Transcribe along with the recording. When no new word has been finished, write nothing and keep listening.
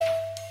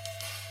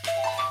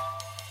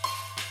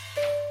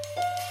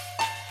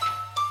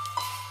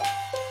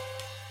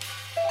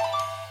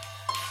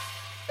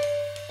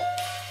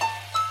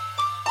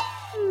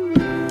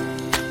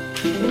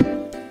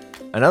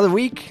Another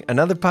week,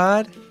 another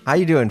pod. How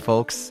you doing,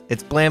 folks?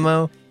 It's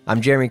Blammo.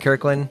 I'm Jeremy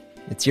Kirkland.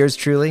 It's yours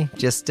truly.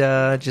 Just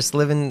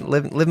living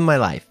my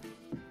life,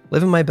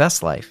 living my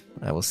best life.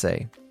 I will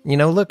say. You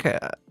know, look,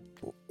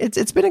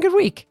 it's been a good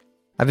week.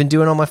 I've been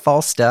doing all my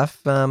fall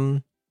stuff,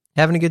 having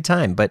a good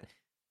time. But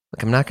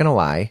look, I'm not gonna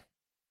lie.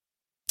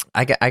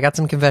 I got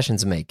some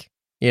confessions to make.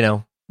 You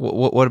know,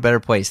 what a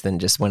better place than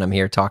just when I'm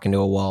here talking to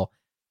a wall.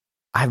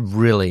 I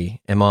really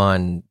am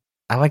on.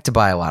 I like to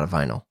buy a lot of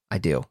vinyl. I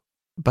do.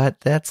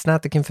 But that's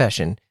not the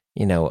confession.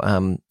 You know,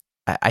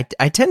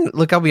 I tend,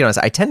 look, I'll be honest,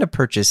 I tend to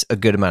purchase a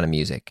good amount of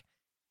music.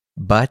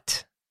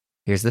 But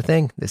here's the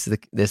thing. This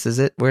is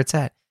it where it's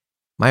at.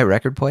 My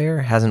record player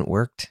hasn't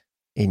worked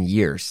in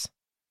years.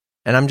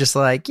 And I'm just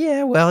like,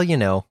 yeah, well, you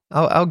know,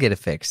 I'll get a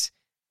fix.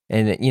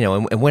 And, you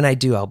know, and when I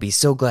do, I'll be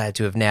so glad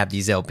to have nabbed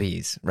these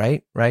LPs,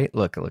 right? Right?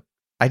 Look,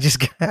 I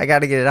got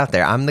to get it out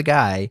there. I'm the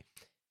guy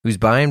who's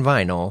buying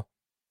vinyl,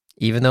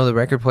 even though the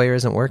record player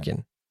isn't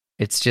working.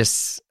 It's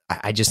just,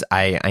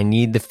 I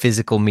need the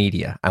physical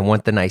media. I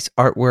want the nice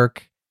artwork.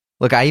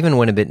 Look, I even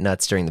went a bit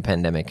nuts during the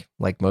pandemic,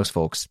 like most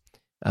folks.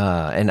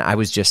 And I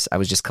was just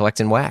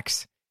collecting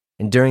wax.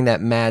 And during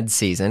that mad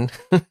season,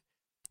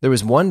 there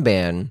was one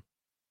band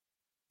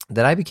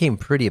that I became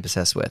pretty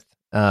obsessed with.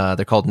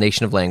 They're called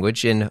Nation of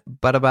Language, and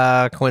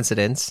but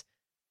coincidence,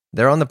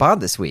 they're on the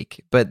pod this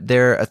week. But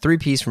they're a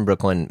 3-piece from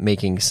Brooklyn,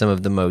 making some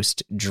of the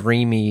most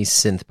dreamy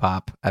synth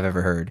pop I've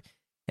ever heard.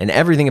 And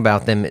everything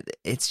about them,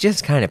 it's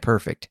just kind of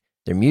perfect.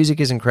 Their music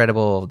is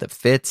incredible. The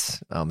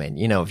fits, oh man,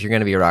 you know, if you're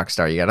going to be a rock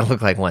star, you got to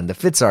look like one. The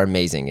fits are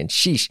amazing. And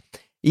sheesh,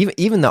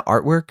 even the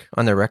artwork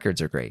on their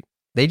records are great.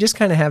 They just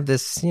kind of have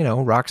this, you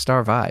know, rock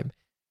star vibe.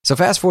 So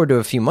fast forward to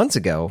a few months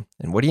ago,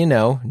 and what do you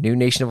know? New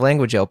Nation of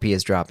Language LP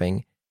is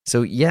dropping.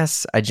 So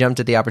yes, I jumped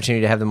at the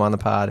opportunity to have them on the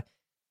pod.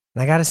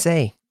 And I got to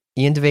say,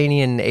 Ian Devaney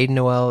and Aidan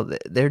Noel,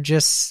 they're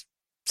just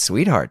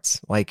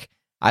sweethearts. Like,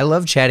 I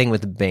love chatting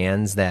with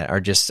bands that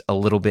are just a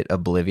little bit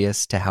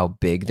oblivious to how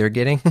big they're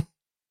getting.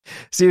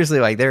 Seriously,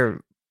 like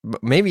they're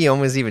maybe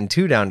almost even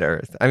too down to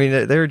earth. I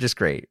mean, they're just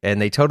great,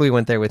 and they totally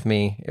went there with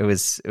me. It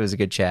was a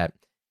good chat.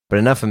 But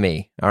enough of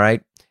me. All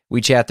right,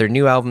 we chat their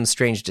new album,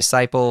 Strange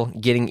Disciple,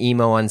 getting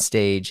emo on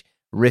stage,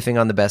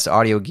 riffing on the best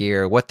audio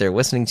gear, what they're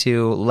listening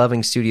to,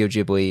 loving Studio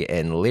Ghibli,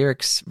 and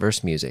lyrics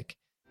versus music.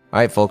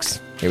 All right,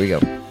 folks, here we go.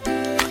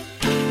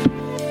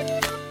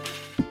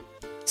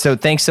 So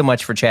thanks so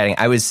much for chatting.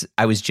 I was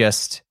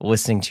just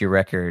listening to your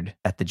record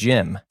at the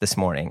gym this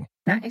morning.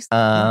 Nice.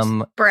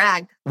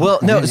 Brag. Well,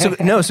 no.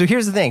 So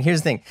here's the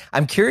thing.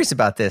 I'm curious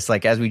about this.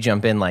 Like, as we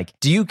jump in, like,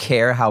 do you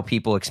care how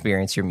people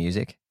experience your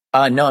music?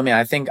 No, I mean,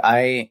 I think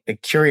the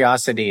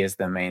curiosity is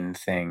the main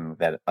thing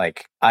that,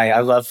 like,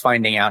 I love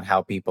finding out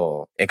how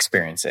people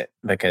experience it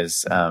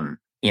because,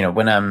 you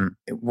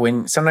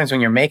know, sometimes when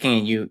you're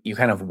making it, you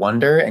kind of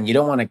wonder and you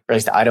don't want to, at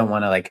least I don't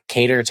want to like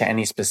cater to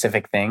any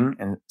specific thing.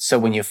 And so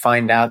when you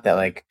find out that,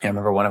 like, I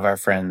remember one of our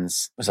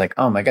friends was like,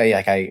 oh my God,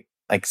 yeah,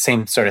 like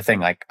same sort of thing.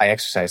 Like, I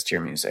exercise to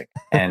your music.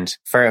 And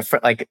for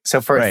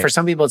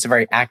some people, it's a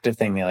very active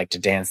thing. They like to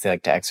dance. They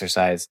like to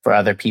exercise. For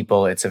other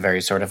people, it's a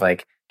very sort of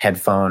like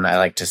headphone. I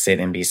like to sit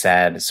and be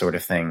sad sort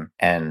of thing.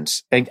 And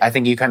I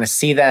think you kind of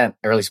see that,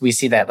 or at least we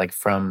see that like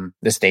from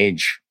the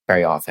stage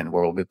very often,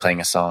 where we'll be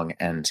playing a song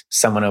and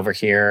someone over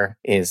here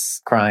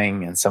is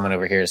crying and someone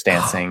over here is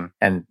dancing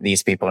and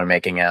these people are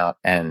making out,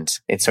 and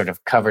it sort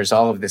of covers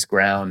all of this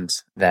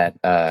ground that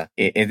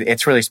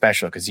it's really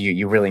special because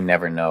you really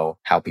never know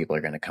how people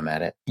are going to come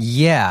at it.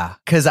 Yeah,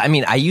 because I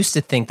mean, I used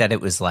to think that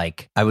it was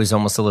like I was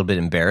almost a little bit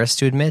embarrassed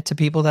to admit to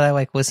people that I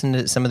like listen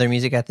to some of their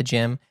music at the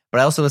gym. But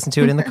I also listen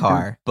to it in the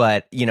car.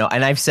 But, you know,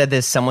 and I've said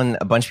this, a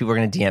bunch of people are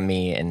going to DM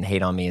me and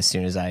hate on me as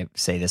soon as I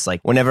say this. Like,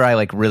 whenever I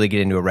like really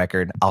get into a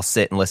record, I'll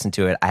sit and listen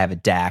to it. I have a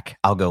DAC.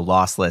 I'll go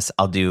lossless.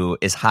 I'll do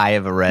as high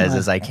of a res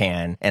as I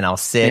can. And I'll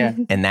sit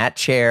in that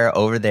chair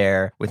over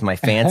there with my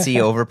fancy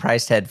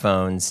overpriced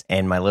headphones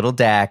and my little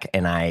DAC.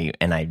 And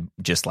I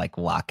just like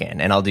lock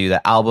in. And I'll do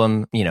the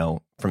album, you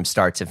know, from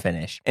start to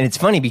finish. And it's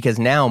funny because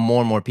now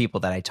more and more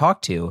people that I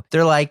talk to,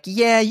 they're like,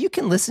 yeah, you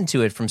can listen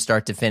to it from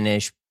start to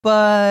finish,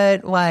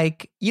 but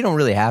like, you don't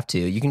really have to.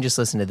 You can just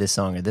listen to this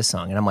song or this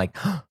song. And I'm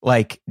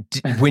like,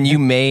 when you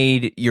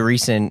made your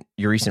recent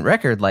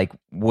record, like,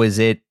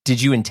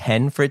 did you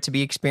intend for it to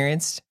be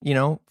experienced, you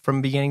know,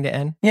 from beginning to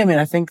end? Yeah, I mean,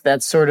 I think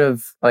that's sort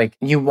of like,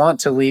 you want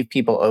to leave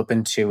people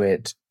open to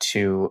it,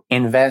 to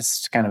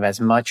invest kind of as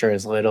much or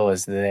as little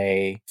as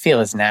they feel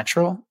is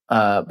natural.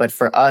 But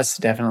for us,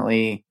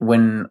 definitely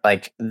when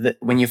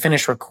you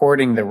finish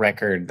recording the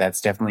record,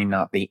 that's definitely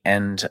not the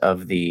end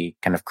of the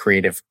kind of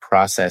creative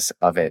process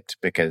of it,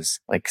 because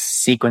like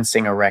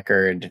sequencing a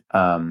record,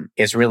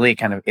 is really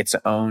kind of its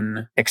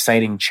own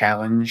exciting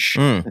challenge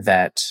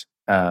that,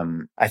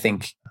 I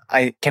think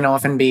I can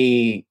often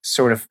be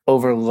sort of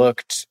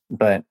overlooked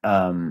but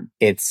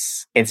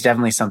it's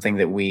definitely something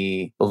that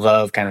we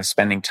love kind of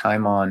spending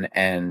time on,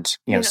 and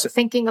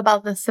thinking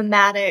about the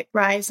thematic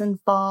rise and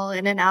fall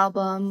in an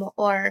album,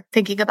 or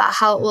thinking about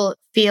how it will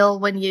feel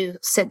when you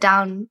sit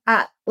down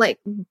at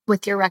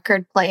with your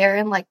record player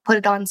and put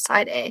it on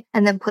side A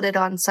and then put it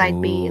on side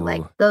B,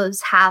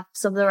 those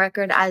halves of the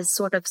record as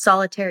sort of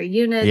solitary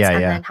units,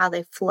 then how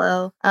they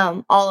flow.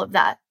 All of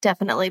that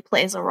definitely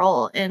plays a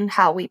role in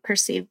how we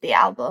perceive the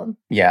album.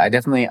 Yeah,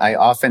 I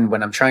often,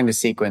 when I'm trying to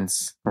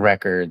sequence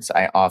records,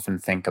 I often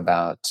think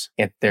about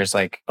if there's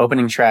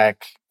opening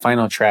track,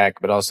 final track,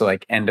 but also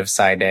end of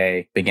side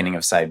A, beginning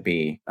of side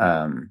B.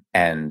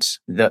 And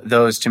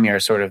those to me are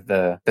sort of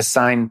the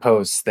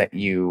signposts that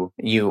you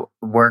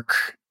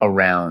work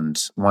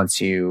around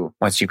once you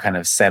kind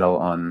of settle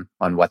on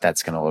what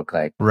that's going to look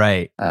like.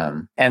 Right.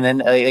 And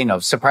then,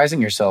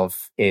 surprising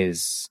yourself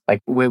is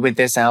with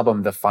this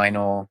album, the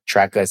final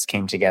track list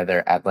came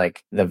together at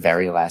the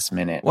very last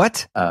minute.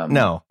 What?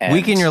 No.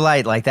 Week in Your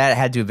Light, that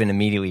had to have been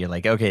immediately. You're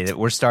okay,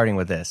 we're starting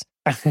with this.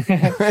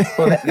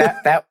 Well,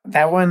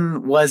 that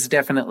one was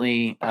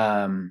definitely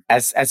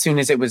as soon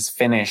as it was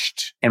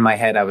finished in my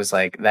head, I was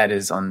that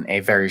is on a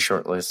very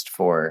short list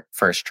for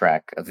first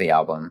track of the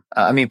album.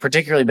 I mean,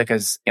 particularly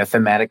because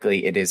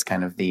thematically it is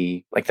kind of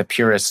the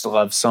purest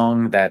love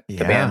song that the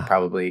band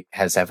probably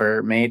has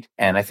ever made,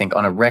 and I think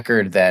on a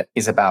record that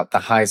is about the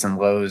highs and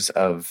lows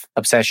of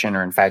obsession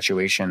or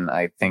infatuation,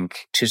 I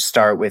think to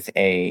start with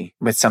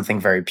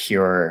something very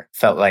pure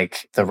felt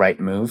like the right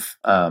move.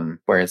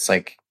 Where it's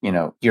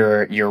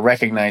you're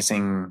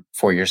recognizing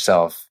for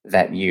yourself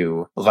that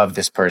you love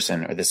this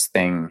person or this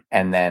thing,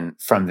 and then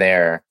from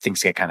there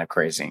things get kind of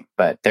crazy.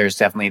 But there's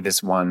definitely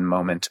this one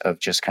moment of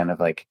just kind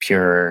of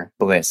pure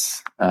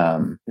bliss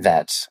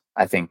that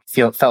I think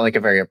felt like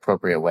a very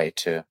appropriate way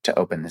to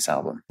open this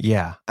album.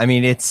 Yeah, I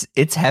mean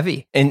it's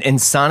heavy and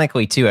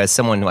sonically too. As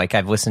someone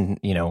I've listened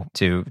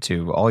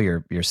to all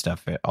your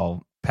stuff,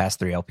 all past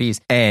 3 LPs,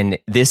 and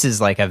this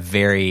is a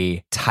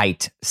very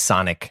tight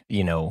sonic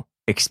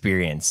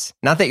experience.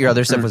 Not that your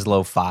other stuff was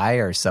lo-fi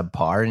or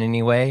subpar in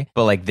any way,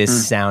 but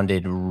this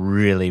sounded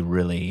really,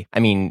 really, I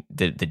mean,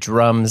 the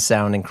drums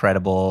sound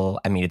incredible.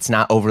 I mean, it's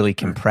not overly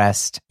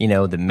compressed.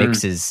 The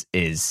mix is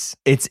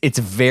it's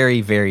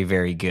very, very,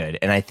 very good.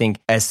 And I think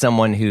as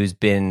someone who's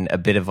been a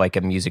bit of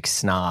a music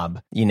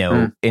snob,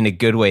 in a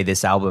good way,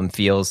 this album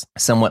feels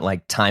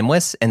somewhat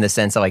timeless in the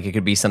sense that it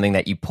could be something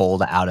that you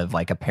pulled out of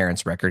a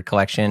parent's record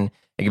collection.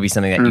 It could be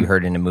something that you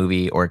heard in a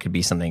movie, or it could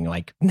be something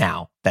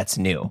now that's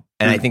new.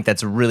 And I think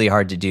that's really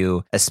hard to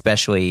do,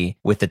 especially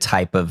with the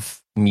type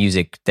of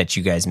music that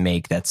you guys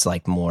make that's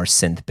more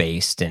synth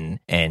based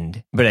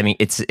but I mean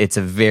it's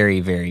a very,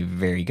 very,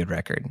 very good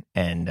record.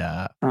 And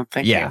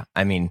thank you.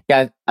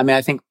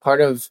 I think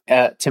part of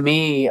to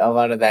me a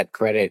lot of that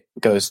credit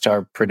goes to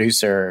our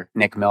producer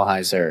Nick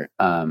Milheiser,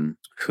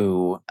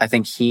 who I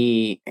think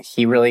he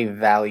really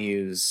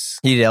values.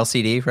 He did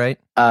LCD, right?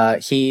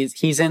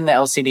 He's in the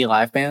LCD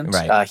live band.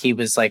 Right. He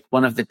was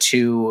one of the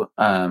 2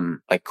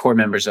 core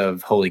members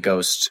of Holy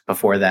Ghost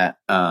before that.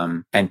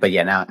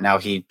 Now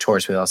he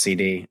tours with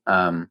LCD.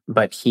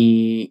 But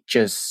he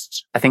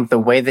just, I think the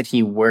way that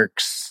he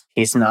works,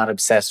 he's not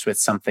obsessed with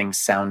something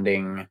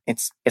sounding.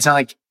 It's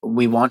not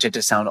we want it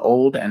to sound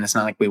old, and it's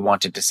not we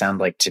want it to sound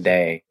like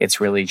today. It's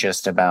really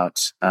just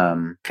about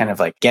kind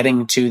of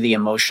getting to the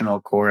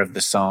emotional core of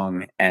the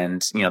song,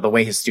 and the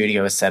way his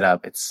studio is set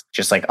up, it's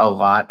just a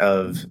lot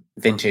of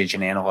vintage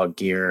and analog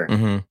gear.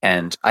 Mm-hmm.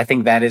 And I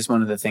think that is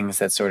one of the things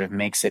that sort of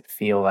makes it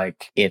feel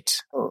like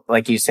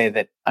you say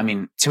that. I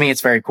mean, to me,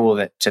 it's very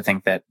cool to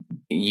think that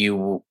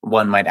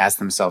one might ask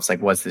themselves,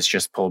 was this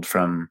just pulled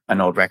from an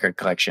old record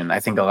collection? I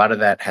think a lot of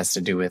that has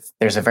to do with,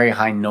 there's a very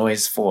high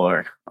noise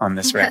floor on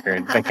this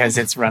record because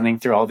it's running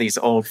through all these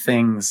old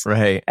things.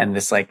 Right. And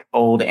this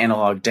old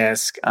analog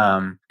desk.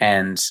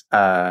 And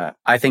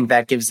I think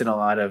that gives it a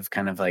lot of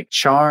kind of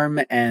charm,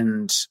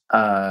 and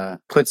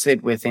puts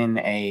it within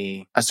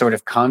a sort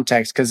of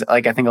context. Cause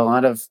I think a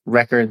lot of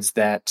records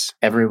that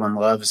everyone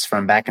loves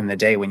from back in the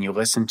day, when you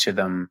listen to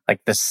them,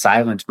 the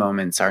silent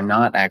moments are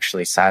not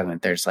actually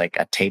silent. There's a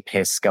tape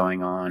hiss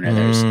going on, or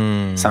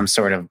there's some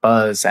sort of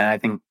buzz. And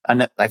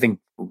I think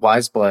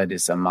Wise Blood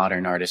is a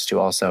modern artist who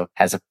also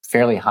has a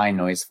fairly high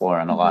noise floor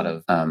on a lot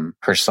of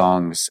her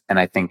songs. And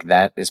I think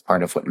that is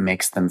part of what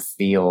makes them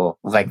feel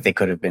like they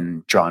could have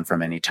been drawn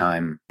from any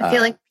time. I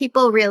feel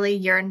people really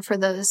yearn for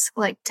those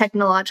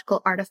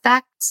technological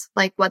artifacts,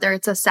 whether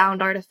it's a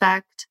sound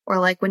artifact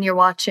or when you're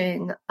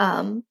watching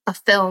a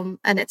film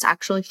and it's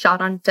actually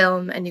shot on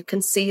film and you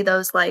can see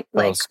those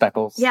little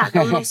speckles. Yeah,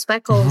 the little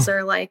speckles,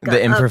 or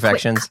the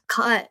imperfections.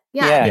 Cut.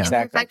 Yeah, the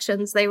exactly.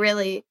 imperfections. They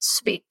really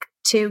speak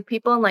to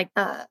people in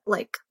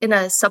in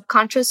a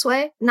subconscious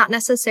way, not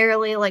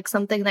necessarily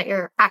something that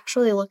you're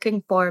actually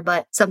looking for,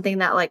 but something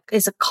that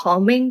is a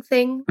calming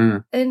thing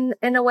in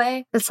a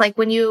way. It's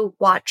when you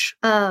watch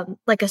a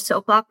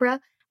soap opera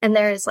and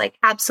there is like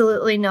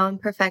absolutely no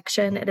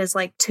imperfection. It is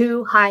like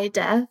too high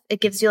def.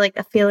 It gives you like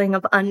a feeling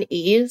of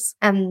unease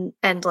and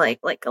like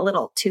a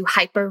little too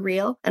hyper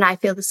real. And I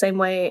feel the same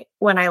way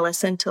when I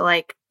listen to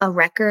like a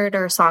record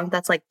or a song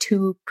that's like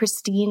too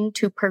pristine,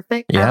 too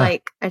perfect. Yeah.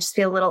 I just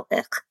feel a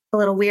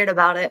little weird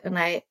about it. And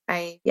I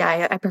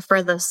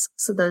prefer those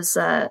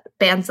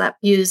bands that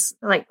use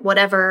like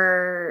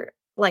whatever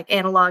like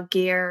analog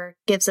gear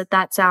gives it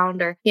that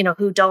sound, or, you know,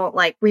 who don't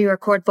like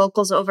re-record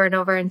vocals over and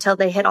over until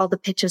they hit all the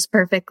pitches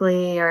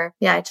perfectly. Or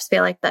I just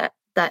feel like that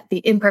the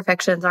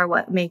imperfections are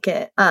what make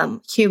it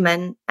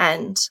human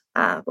and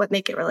what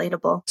make it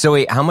relatable. So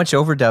wait, how much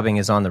overdubbing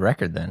is on the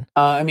record then?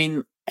 I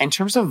mean, in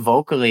terms of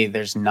vocally,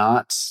 there's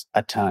not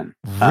a ton.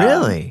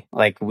 Really?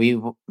 Like we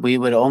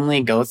would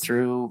only go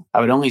through, I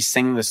would only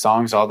sing the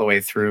songs all the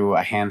way through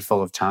a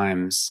handful of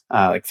times,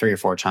 like 3 or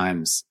 4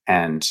 times.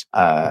 And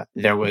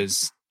there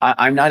was,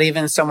 I'm not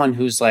even someone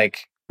who's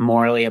like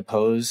morally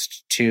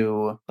opposed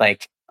to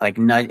like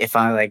if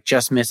I like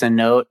just miss a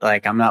note,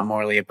 like I'm not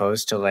morally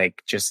opposed to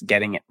like just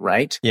getting it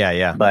right.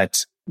 Yeah.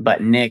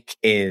 But Nick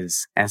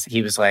is, and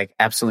he was like,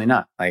 absolutely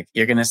not. Like,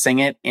 you're going to sing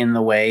it in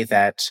the way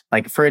that,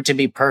 like, for it to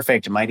be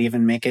perfect, might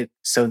even make it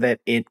so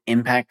that it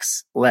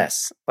impacts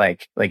less.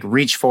 Like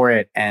reach for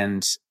it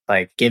and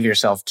like give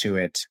yourself to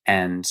it.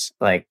 And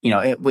like, you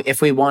know,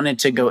 if we wanted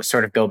to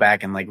go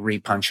back and like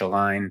repunch a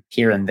line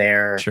here and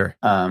there, sure.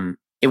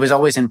 It was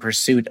always in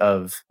pursuit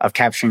of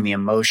capturing the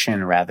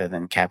emotion rather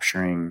than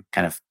capturing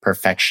kind of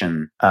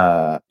perfection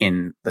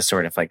in the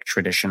sort of like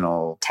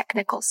traditional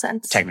technical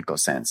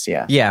sense.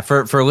 Yeah. Yeah.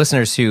 For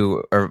listeners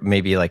who are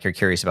maybe like are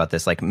curious about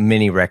this, like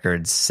mini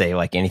records say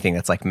like anything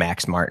that's like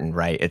Max Martin,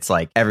 right? It's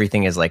like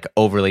everything is like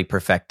overly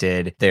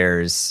perfected.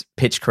 There's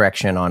pitch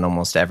correction on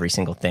almost every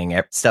single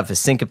thing. Stuff is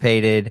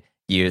syncopated.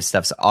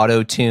 Stuff's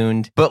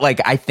auto-tuned. But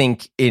like, I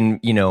think in,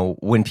 you know,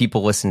 when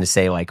people listen to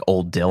say like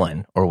old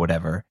Dylan or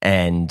whatever,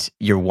 and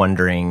you're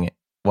wondering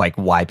like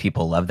why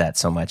people love that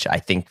so much, I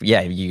think,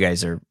 yeah,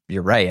 you're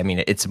right. I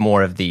mean, it's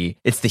more of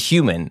it's the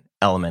human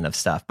element of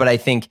stuff. But I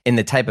think in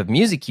the type of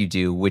music you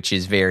do, which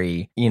is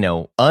very, you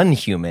know,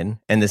 unhuman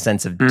in the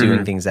sense of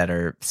doing things that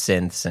are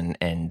synths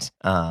and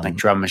like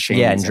drum machines.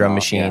 Yeah, and drum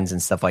machines and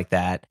stuff like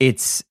that.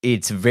 It's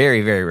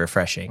very, very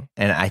refreshing.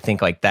 And I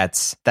think like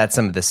that's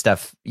some of the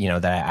stuff, you know,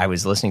 that I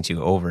was listening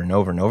to over and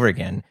over and over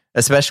again.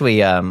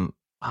 Especially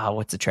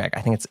what's the track?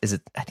 I think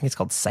it's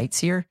called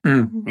Sightseer.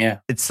 Yeah.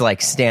 It's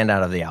like stand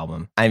out of the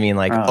album. I mean,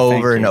 like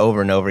over and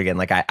over and over again.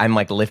 Like I'm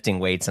like lifting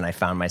weights and I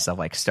found myself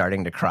like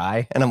starting to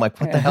cry. And I'm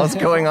like, what the hell's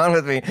going on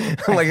with me?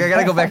 I'm like, I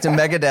gotta go back to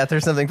Megadeth or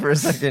something for a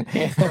second.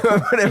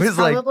 But it was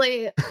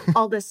probably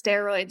all the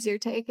steroids you're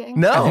taking.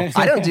 No,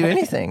 I don't do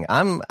anything.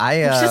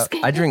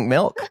 I drink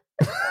milk.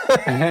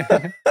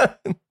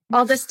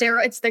 All the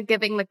steroids they're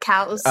giving the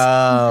cows.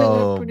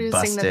 Oh, producing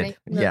busted.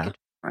 The milk.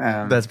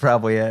 Yeah. That's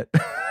probably it.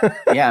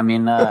 Yeah,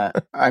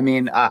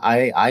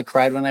 I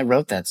cried when I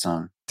wrote that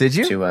song. Did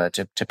you?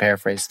 To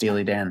paraphrase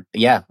Steely Dan.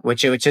 Yeah,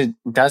 which it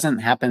doesn't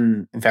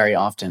happen very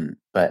often,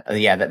 but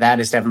yeah, that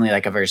is definitely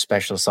like a very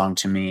special song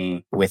to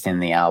me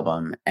within the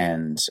album.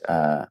 And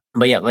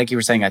but yeah, like you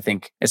were saying, I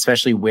think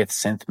especially with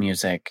synth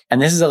music,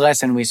 and this is a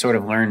lesson we sort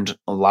of learned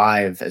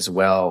live as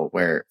well,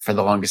 where for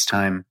the longest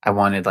time I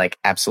wanted like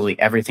absolutely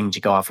everything to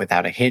go off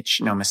without a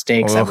hitch, no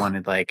mistakes. I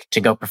wanted like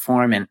to go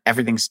perform and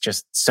everything's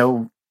just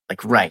so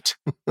like right.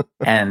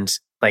 And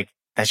like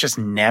that's just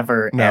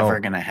never ever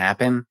gonna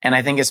happen. And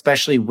I think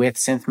especially with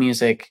synth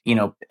music, you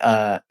know,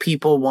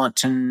 people want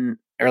to,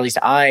 or at least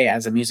I,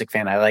 as a music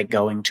fan, I like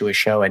going to a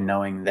show and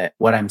knowing that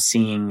what I'm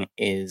seeing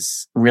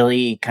is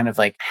really kind of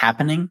like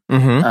happening.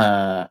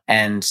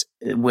 And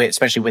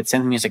especially with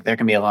synth music, there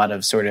can be a lot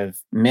of sort of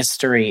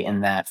mystery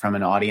in that from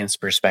an audience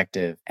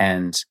perspective.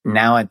 And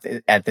now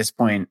at this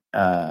point,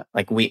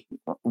 like we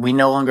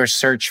no longer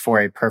search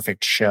for a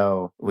perfect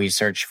show. We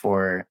search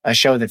for a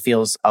show that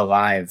feels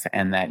alive,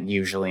 and that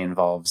usually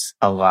involves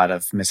a lot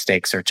of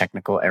mistakes or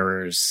technical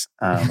errors.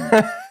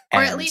 Or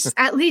at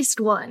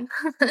least one.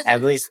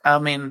 At least, I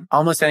mean,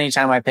 almost any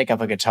time I pick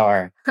up a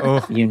guitar,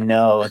 you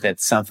know that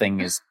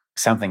something is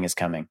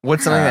coming.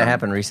 What's something that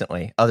happened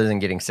recently, other than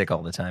getting sick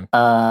all the time?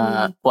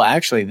 Well,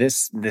 actually,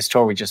 this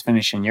tour we just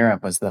finished in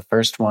Europe was the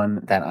first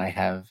one that I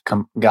have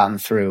gotten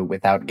through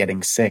without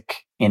getting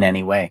sick in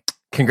any way.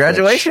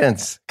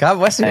 Congratulations! God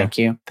bless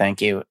you.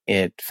 Thank you.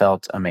 It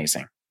felt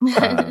amazing.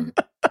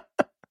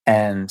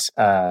 And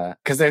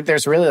because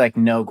there's really like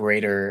no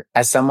greater,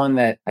 as someone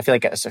that I feel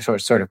like a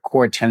sort of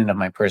core tenet of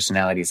my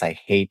personality is I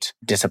hate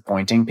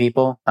disappointing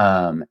people.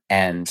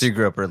 And so you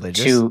grew up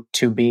religious?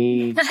 To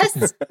be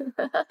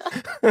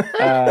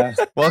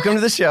welcome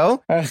to the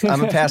show.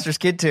 I'm a pastor's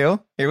kid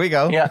too. Here we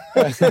go. Yeah.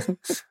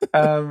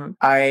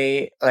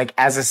 I like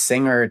as a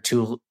singer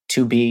to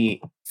be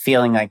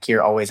feeling like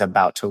you're always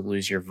about to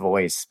lose your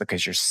voice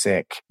because you're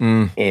sick.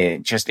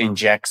 It just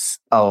injects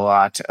a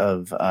lot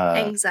of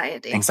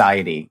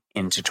anxiety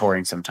into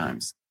touring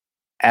sometimes.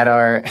 At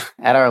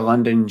our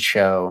London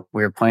show,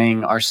 we were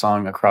playing our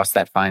song Across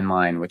That Fine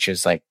Line, which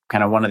is like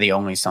kind of one of the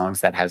only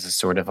songs that has a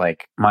sort of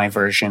like my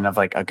version of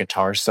like a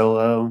guitar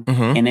solo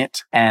in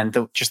it. And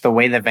just the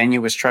way the venue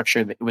was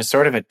structured, it was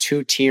sort of a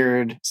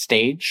 2-tiered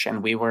stage,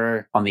 and we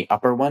were on the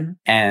upper one.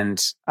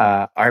 And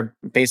our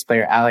bass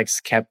player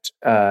Alex kept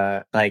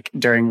like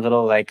during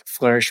little like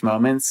flourish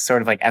moments,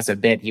 sort of like as a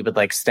bit, he would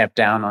like step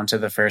down onto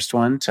the first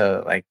one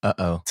to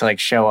like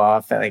show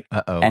off that like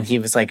and he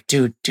was like,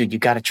 dude, you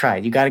gotta try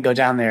it. You gotta go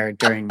down there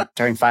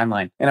during Fine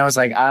Line. And I was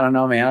like, I don't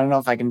know, man. I don't know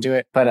if I can do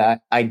it.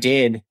 But I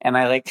did. And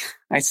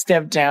I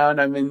stepped down.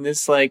 I'm in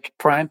this like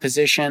prime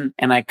position,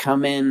 and I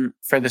come in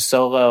for the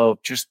solo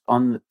just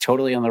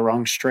totally on the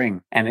wrong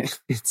string. And it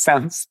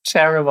sounds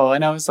terrible.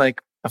 And I was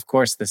like, of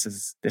course, this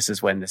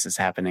is when this is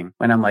happening.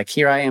 When I'm like,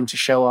 here I am to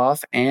show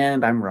off,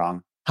 and I'm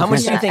wrong. How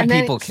much do you think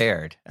people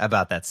cared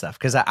about that stuff?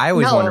 Because I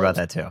always wonder about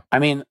that too. I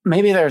mean,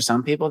 maybe there are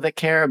some people that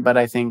care, but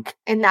I think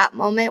in that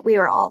moment we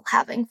were all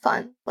having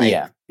fun. Like,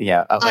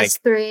 yeah. Us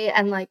three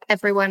and like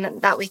everyone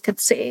that we could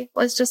see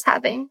was just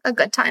having a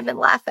good time and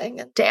laughing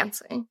and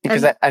dancing.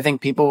 Because I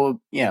think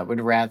people,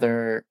 would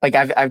rather, like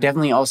I've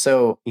definitely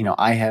also,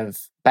 I have,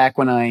 back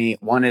when I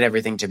wanted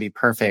everything to be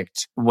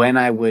perfect, when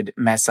I would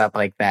mess up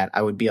like that,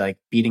 I would be like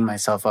beating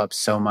myself up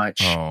so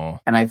much. Oh.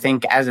 And I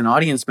think as an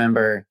audience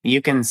member,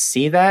 you can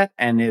see that,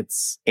 and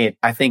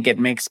I think it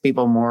makes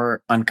people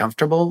more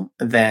uncomfortable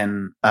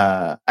than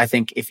I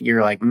think if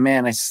you're like,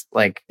 man,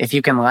 if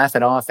you can laugh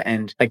it off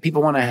and like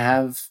people want to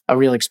have a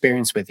real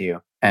experience with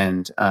you.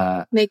 And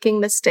making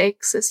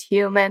mistakes is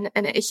human,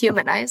 and it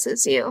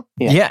humanizes you.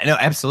 Yeah, no,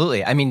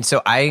 absolutely. I mean,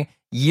 so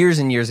years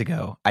and years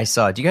ago, I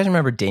saw, do you guys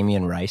remember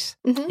Damien Rice?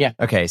 Mm-hmm. Yeah.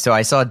 Okay, so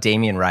I saw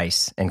Damien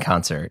Rice in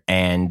concert,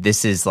 and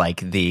this is like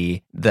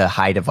the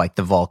height of like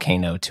the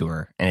Volcano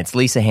tour, and it's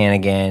Lisa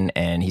Hannigan,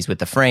 and he's with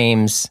the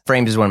Frames.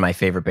 Frames is one of my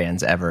favorite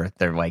bands ever.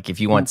 They're like, if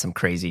you want some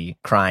crazy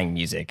crying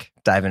music,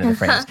 dive into the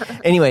Frames.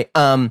 Anyway,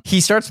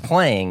 he starts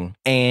playing,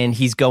 and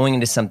he's going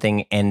into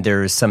something, and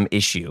there's some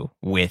issue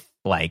with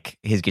like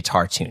his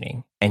guitar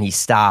tuning, and he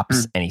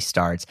stops and he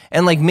starts.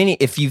 And like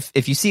if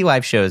you see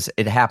live shows,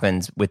 it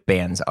happens with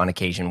bands on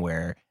occasion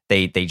where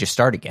they just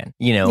start again,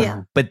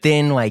 Yeah. But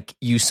then like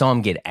you saw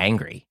him get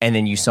angry, and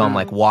then you saw him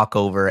like walk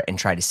over and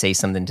try to say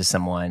something to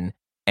someone.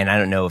 And I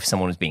don't know if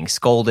someone was being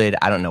scolded.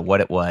 I don't know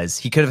what it was.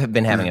 He could have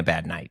been having a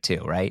bad night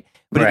too, right?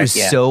 But it was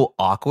so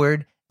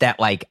awkward that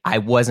like I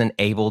wasn't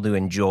able to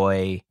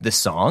enjoy the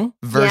song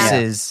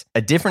versus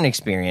a different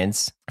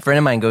experience. A friend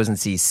of mine goes and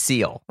sees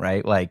Seal,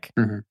 right? Like,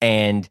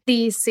 and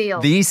the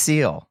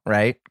Seal,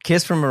 right?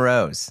 Kiss from a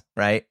Rose,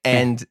 right?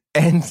 And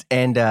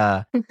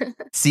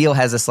Seal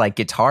has this like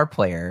guitar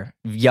player,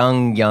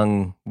 young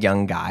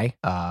guy.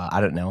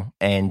 I don't know,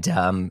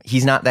 and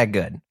he's not that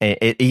good.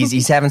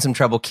 He's having some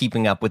trouble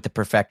keeping up with the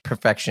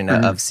perfection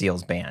of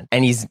Seal's band,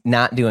 and he's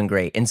not doing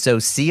great. And so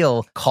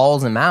Seal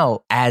calls him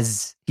out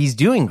as he's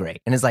doing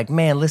great, and is like,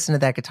 "Man, listen to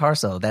that guitar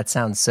solo. That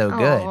sounds so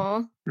good."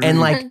 Aww. And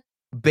like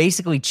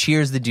basically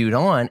cheers the dude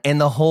on,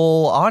 and the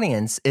whole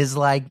audience is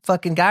like,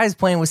 fucking guys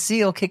playing with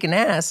Seal, kicking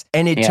ass.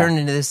 And it turned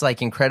into this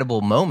like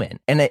incredible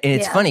moment. And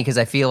it's funny because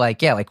I feel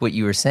like, like what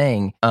you were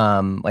saying,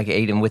 like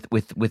Aiden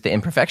with the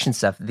imperfection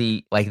stuff,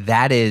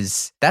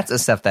 that's the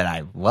stuff that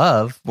I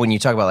love when you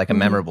talk about like a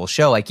memorable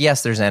show. Like,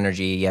 yes, there's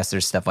energy, yes,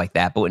 there's stuff like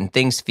that. But when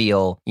things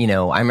feel,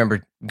 I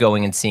remember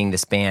going and seeing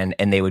this band,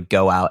 and they would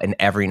go out, and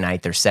every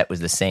night their set was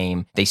the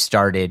same. They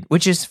started,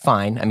 which is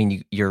fine. I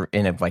mean, you're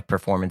in a like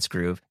performance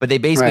groove, but they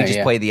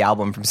basically played the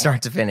album from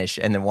start to finish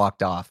and then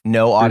walked off.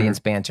 No audience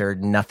banter,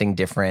 nothing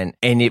different.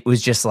 And it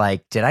was just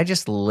like, did I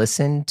just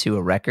listen to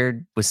a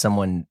record with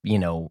someone,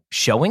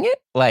 showing it?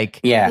 Like,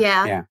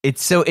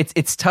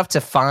 it's tough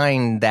to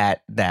find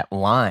that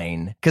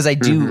line, because I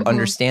do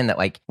understand that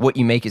like what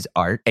you make is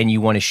art, and you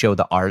want to show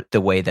the art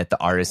the way that the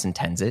artist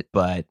intends it,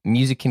 but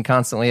music can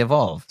constantly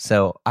evolve.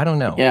 So I don't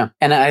know. Yeah.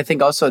 And I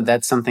think also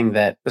that's something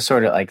that the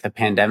sort of like the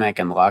pandemic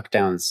and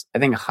lockdowns, I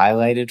think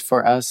highlighted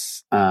for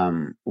us,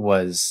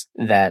 was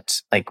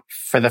that like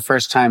for the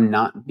first time,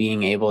 not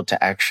being able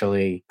to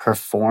actually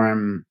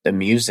perform the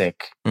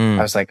music.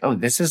 I was like, oh,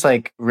 this is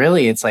like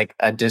really, it's like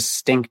a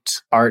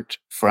distinct art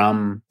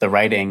from the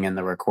writing and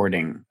the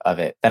recording of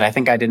it that I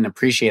think I didn't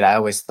appreciate. I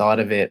always thought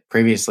of it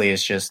previously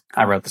as just,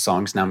 I wrote the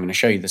songs, now I'm going to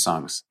show you the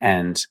songs.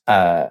 And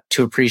to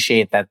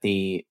appreciate that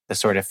the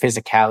sort of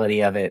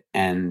physicality of it,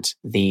 and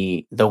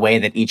the way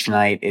that each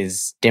night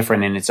is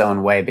different in its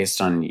own way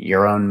based on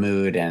your own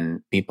mood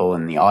and people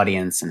in the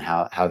audience and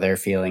how they're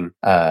feeling,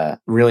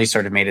 really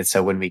sort of made it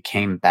so when we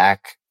came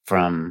back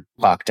from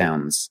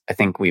lockdowns, I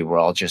think we were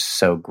all just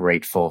so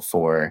grateful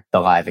for the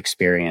live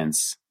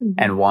experience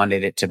and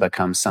wanted it to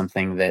become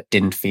something that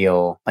didn't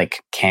feel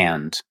like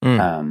canned.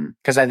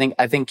 Because I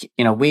think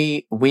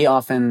we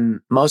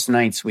often, most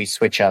nights we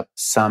switch up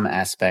some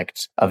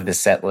aspect of the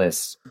set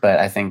list, but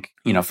I think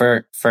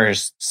for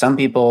some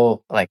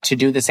people, like to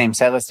do the same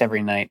set list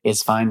every night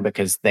is fine,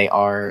 because they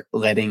are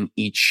letting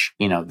each,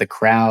 the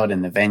crowd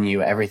and the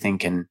venue, everything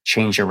can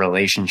change your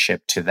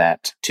relationship to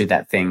that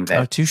thing.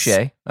 That touche.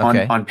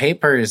 Okay. on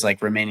paper is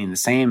like remaining the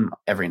same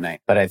every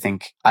night. But I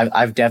think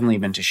I've definitely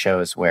been to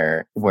shows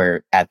where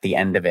at the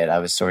end of it, I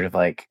was sort of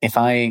like, if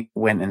I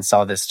went and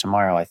saw this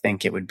tomorrow, I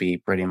think it would be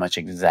pretty much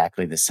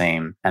exactly the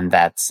same. And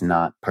that's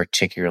not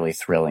particularly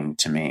thrilling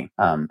to me.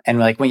 And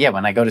like,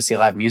 when I go to see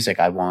live music,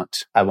 I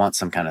want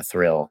some kind of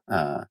thrill.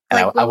 And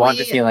Like I want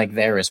to feel like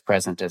they're as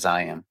present as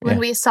I am. When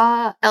we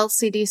saw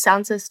LCD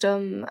Sound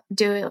System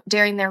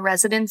during their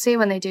residency,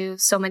 when they do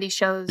so many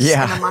shows in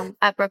a month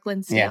at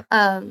Brooklyn Steel.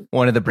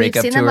 One of the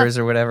breakup tours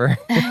or whatever.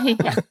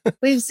 Yeah.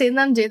 We've seen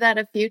them do that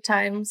a few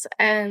times.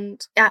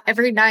 And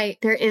every night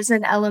there is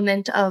an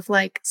element of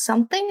like,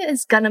 something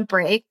is going to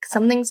break,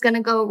 something's going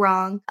to go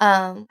wrong.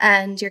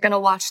 And you're going to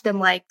watch them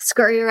like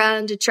scurry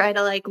around to try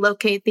to like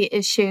locate the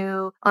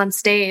issue on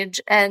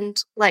stage.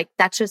 And like,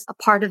 that's just a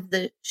part of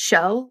the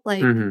show.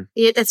 Like,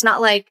 it's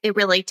not like it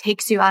really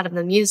takes you out of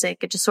the music.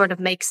 It just sort of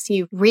makes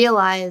you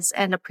realize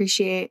and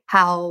appreciate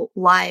how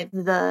live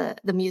the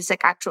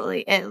music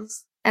actually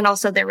is. And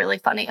also they're really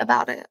funny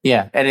about it.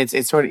 Yeah. And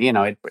it's sort of,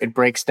 it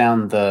breaks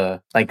down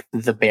the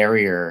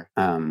barrier,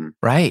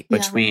 right.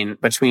 between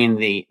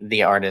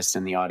the artist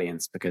and the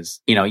audience, because,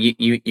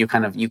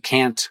 you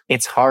can't,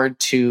 it's hard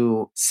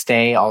to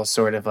stay all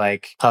sort of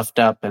like puffed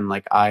up and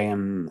like, I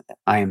am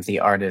the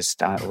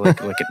artist. Look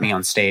at me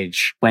on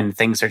stage when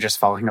things are just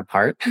falling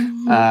apart.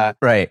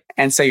 Right.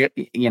 And so,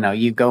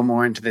 you go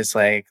more into this,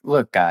 like,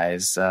 look,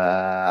 guys,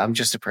 I'm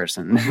just a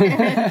person.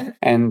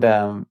 And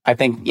I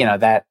think,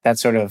 that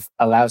sort of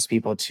allows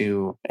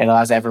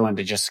everyone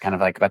to just kind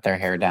of like let their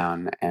hair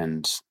down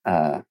and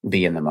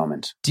be in the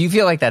moment. Do you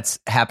feel like that's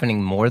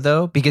happening more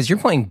though? Because you're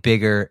playing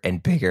bigger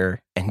and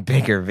bigger and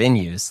bigger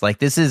venues. Like,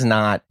 this is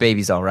not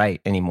Baby's All Right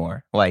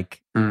anymore.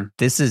 Like,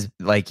 this is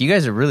like, you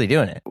guys are really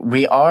doing it.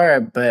 We are,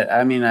 but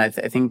I mean, I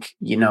think,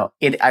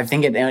 I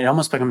think it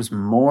almost becomes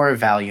more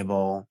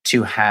valuable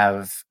to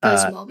have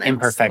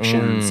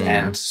imperfections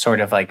and sort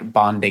of like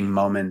bonding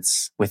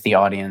moments with the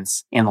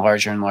audience in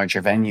larger and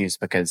larger venues,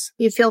 because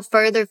you feel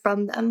further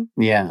from them.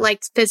 Yeah.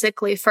 Like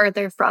physically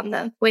further from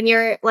them. When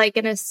you're like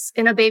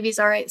in a Baby's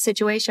All Right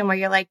situation where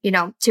you're like,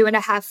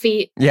 2.5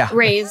 feet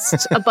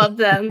raised above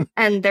them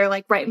and they're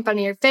like right in front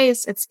of your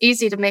face, it's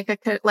easy to make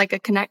a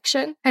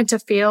connection and to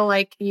feel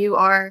like you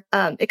are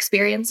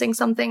experiencing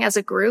something as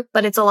a group.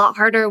 But it's a lot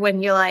harder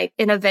when you're like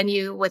in a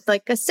venue with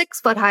like a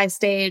 6-foot high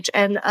stage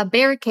and a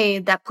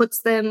barricade that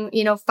puts them,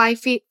 5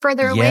 feet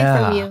further away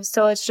from you.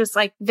 So it's just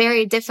like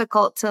very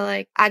difficult to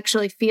like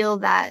actually feel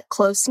that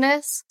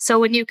closeness. So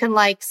when you can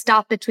like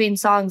stop between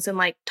songs and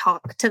like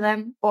talk to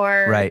them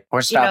or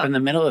stop in the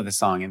middle of the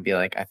song and be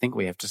like, I think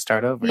we have to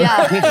start over.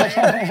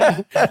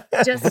 Yeah.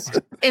 Just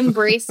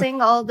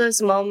embracing all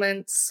those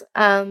moments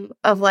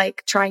of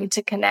like trying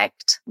to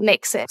connect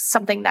makes it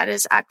something that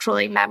is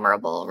actually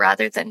memorable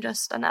rather than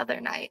just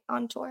another night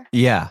on tour.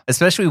 Yeah.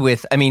 Especially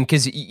with,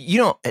 because you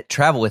don't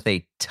travel with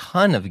a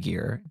ton of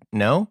gear.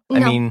 No?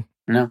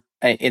 No.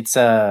 It's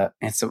a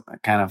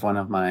kind of one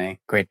of my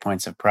great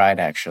points of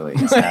pride, actually.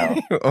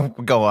 So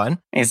go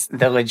on. It's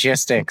the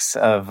logistics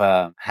of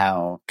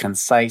how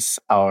concise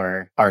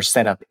our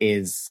setup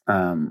is.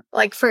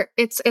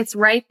 It's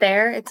right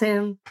there. It's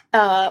in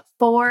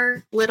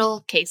 4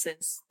 little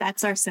cases.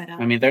 That's our setup.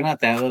 I mean, they're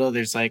not that little.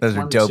 There's like those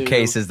are dope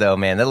cases, though,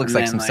 man. That looks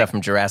like some stuff from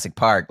Jurassic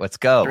Park. Let's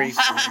go.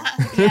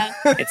 Yeah.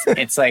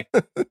 It's like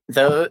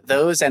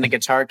those and a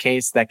guitar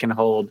case that can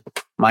hold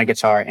my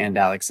guitar and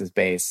Alex's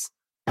bass.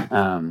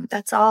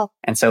 That's all.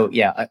 And so,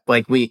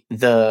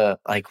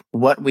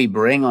 what we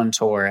bring on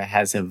tour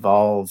has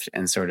evolved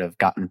and sort of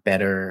gotten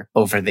better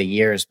over the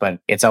years, but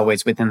it's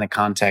always within the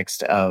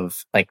context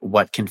of like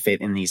what can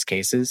fit in these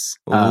cases.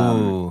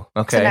 Ooh,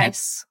 okay.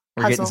 It's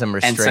We're getting some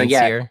restraints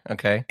here.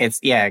 Okay.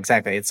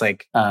 Exactly. It's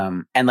like,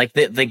 and like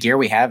the gear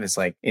we have is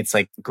like, it's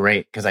like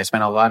great because I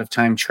spent a lot of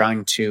time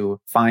trying to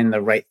find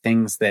the right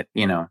things that,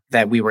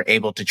 that we were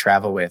able to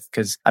travel with.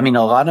 Cause a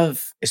lot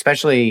of,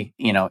 especially,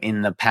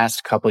 in the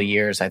past couple of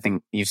years, I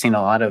think you've seen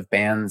a lot of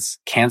bands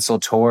cancel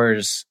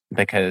tours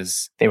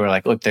because they were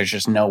like, look, there's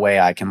just no way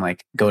I can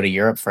like go to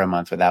Europe for a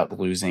month without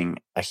losing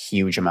a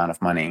huge amount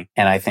of money.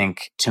 And I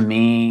think to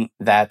me,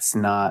 that's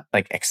not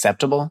like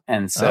acceptable.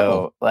 And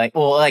so it's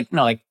people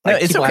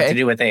okay. have to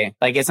do what they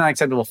like. It's not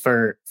acceptable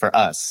for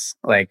us.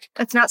 Like,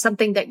 it's not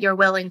something that you're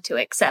willing to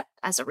accept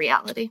as a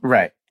reality.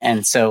 Right.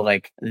 And so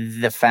like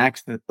the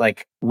fact that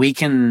like we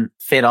can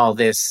fit all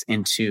this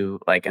into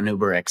like an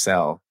Uber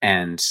XL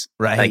and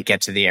like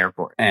get to the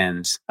airport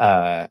and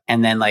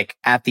then like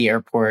at the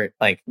airport,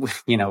 like,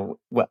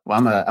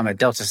 I'm a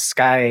Delta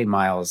Sky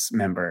Miles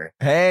member.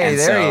 Hey, and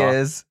there he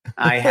is.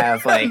 I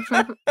have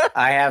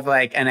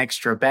like an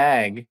extra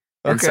bag.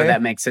 And so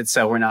that makes it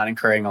so we're not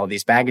incurring all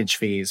these baggage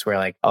fees where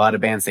like a lot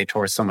of bands, they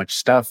tour so much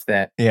stuff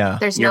that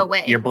there's no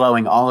way you're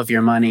blowing all of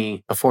your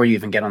money before you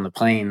even get on the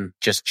plane,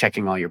 just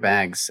checking all your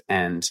bags.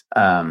 And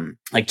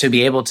like to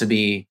be able to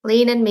be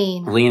lean and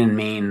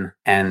mean.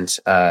 And,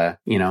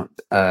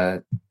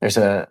 there's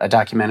a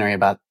documentary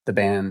about the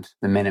band,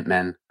 the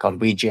Minutemen,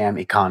 called We Jam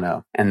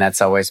Econo. And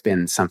that's always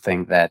been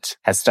something that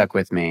has stuck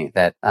with me,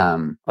 that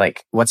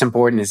like what's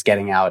important is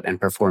getting out and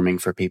performing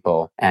for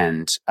people.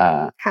 And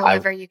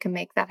however you can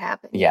make that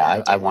happen.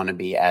 Yeah, I want to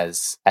be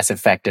as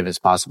effective as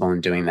possible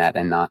in doing that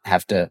and not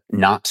have to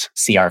not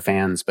see our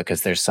fans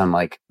because there's some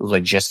like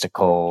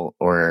logistical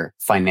or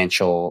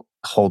financial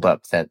hold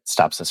up that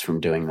stops us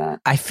from doing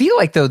that. I feel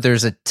like though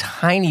there's a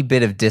tiny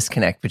bit of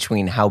disconnect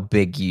between how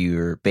big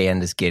your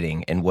band is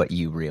getting and what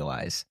you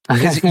realize.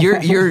 Because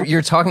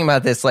you're talking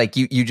about this like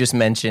you just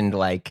mentioned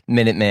like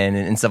Minutemen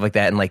and stuff like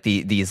that, and like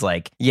these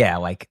like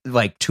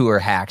tour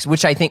hacks,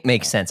 which I think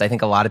makes sense. I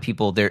think a lot of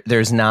people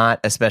there's not,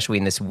 especially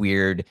in this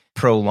weird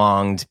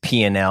prolonged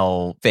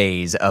P&L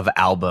phase of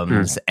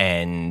albums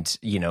and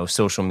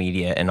social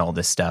media and all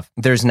this stuff.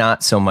 There's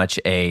not so much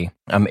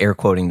I'm air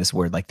quoting this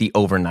word, like the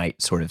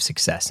overnight sort of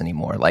success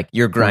anymore. Like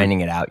you're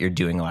grinding it out, you're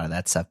doing a lot of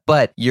that stuff,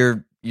 but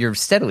you're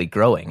steadily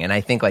growing. And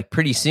I think like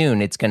pretty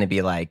soon it's going to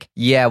be like,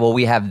 yeah, well,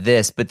 we have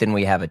this, but then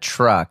we have a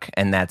truck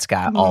and that's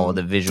got all of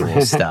the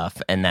visual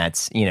stuff. And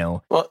that's,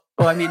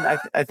 Well, I mean,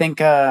 I think,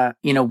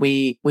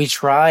 we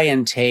try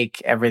and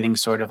take everything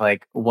sort of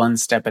like one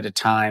step at a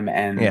time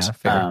and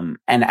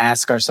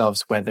ask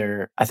ourselves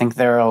whether I think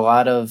there are a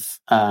lot of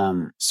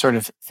sort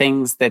of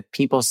things that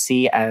people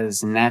see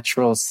as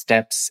natural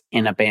steps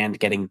in a band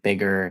getting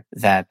bigger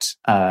that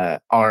I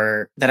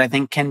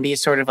think can be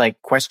sort of like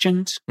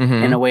questioned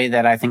in a way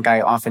that I think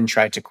I often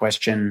try to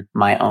question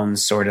my own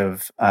sort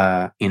of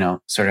like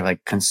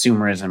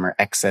consumerism or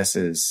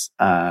excesses.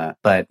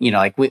 But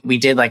like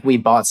we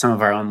bought some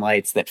of our own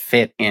lights that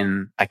fit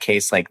in a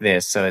case like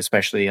this. So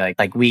especially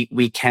like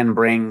we can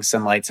bring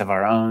some lights of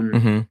our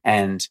own.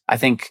 And I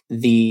think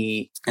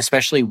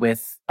especially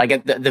with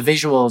like the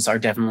visuals are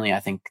definitely, I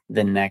think,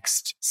 the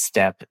next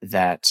step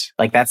that's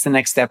the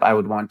next step I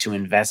would want to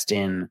invest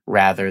in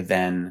rather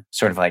than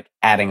sort of like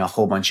adding a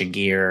whole bunch of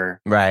gear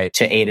to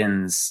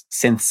Aiden's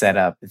synth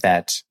setup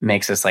that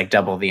makes us like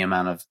double the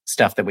amount of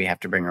stuff that we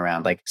have to bring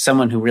around. Like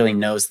someone who really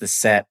knows the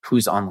set,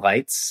 who's on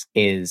lights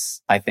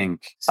is, I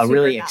think, a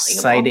really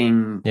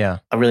exciting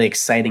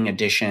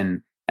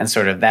addition. And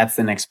sort of that's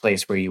the next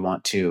place where you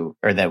want to,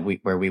 or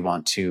where we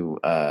want to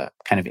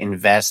kind of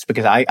invest,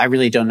 because I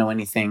really don't know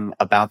anything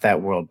about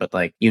that world, but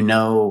like,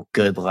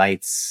 good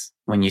lights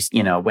when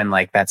when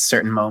like that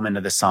certain moment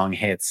of the song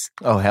hits.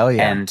 Oh, hell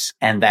yeah.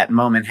 And that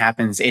moment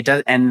happens. It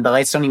does. And the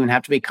lights don't even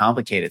have to be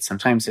complicated.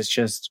 Sometimes it's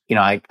just,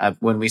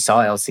 when we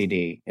saw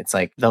LCD, it's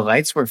like the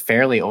lights were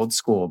fairly old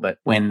school, but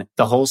when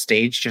the whole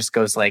stage just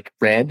goes like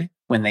red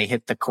when they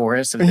hit the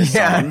chorus of this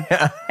song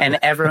and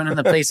everyone in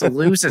the place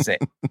loses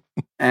it.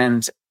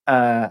 And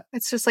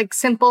it's just like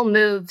simple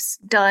moves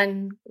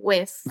done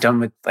with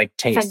like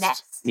taste.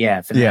 Finesse.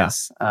 Yeah,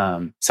 finesse.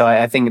 Yeah. So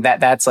I think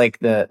that's like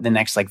the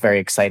next like very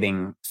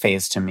exciting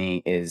phase to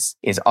me is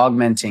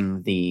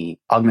augmenting the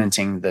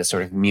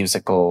sort of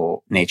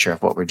musical nature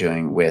of what we're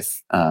doing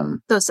with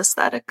those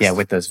aesthetics. Yeah,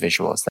 with those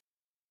visuals.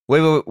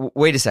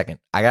 Wait a second.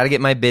 I got to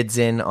get my bids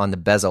in on the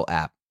Bezel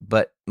app,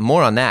 but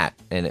more on that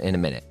in a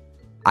minute.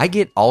 I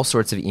get all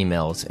sorts of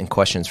emails and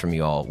questions from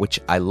you all, which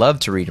I love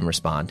to read and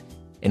respond.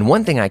 And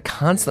one thing I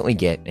constantly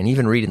get, and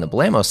even read in the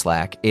Blamo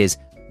Slack, is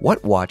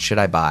what watch should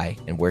I buy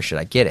and where should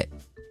I get it?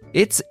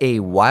 It's a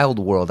wild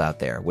world out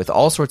there with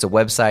all sorts of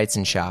websites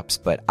and shops,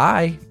 but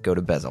I go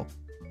to Bezel.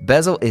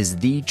 Bezel is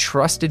the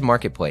trusted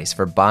marketplace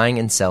for buying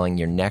and selling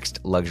your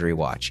next luxury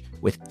watch,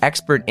 with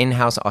expert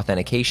in-house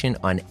authentication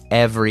on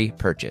every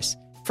purchase.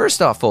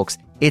 First off, folks,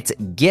 it's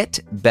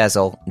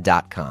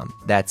getbezel.com.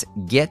 That's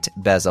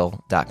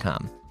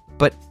getbezel.com.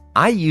 But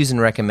I use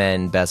and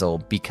recommend Bezel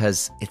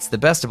because it's the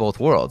best of both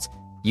worlds.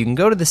 You can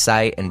go to the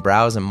site and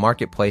browse a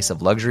marketplace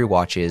of luxury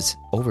watches,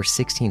 over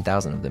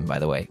 16,000 of them, by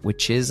the way,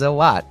 which is a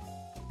lot.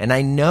 And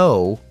I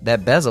know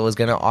that Bezel is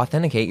going to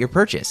authenticate your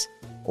purchase.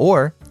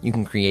 Or you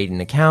can create an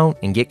account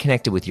and get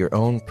connected with your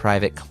own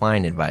private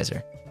client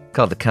advisor,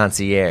 called the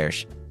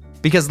concierge.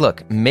 Because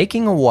look,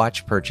 making a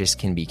watch purchase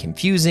can be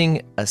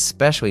confusing,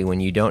 especially when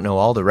you don't know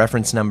all the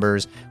reference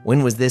numbers.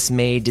 When was this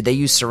made? Did they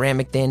use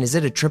ceramic then? Is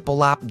it a triple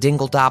lop,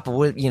 dingle top?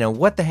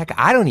 What the heck?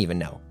 I don't even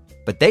know.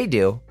 But they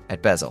do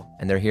at Bezel,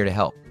 and they're here to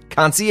help.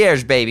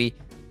 Concierge, baby.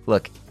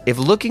 Look, if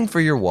looking for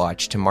your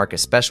watch to mark a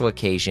special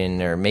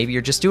occasion, or maybe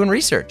you're just doing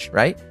research,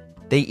 right?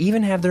 They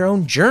even have their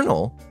own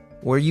journal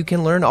where you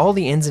can learn all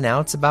the ins and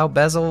outs about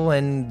Bezel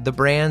and the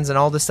brands and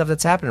all the stuff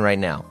that's happening right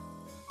now.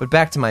 But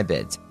back to my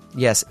bids.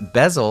 Yes,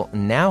 Bezel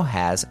now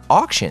has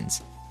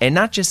auctions, and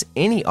not just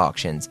any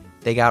auctions.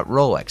 They got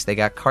Rolex, they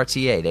got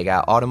Cartier, they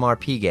got Audemars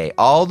Piguet,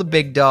 all the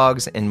big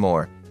dogs and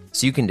more.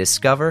 So you can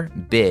discover,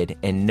 bid,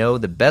 and know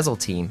the Bezel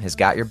team has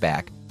got your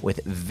back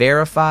with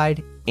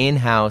verified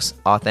in-house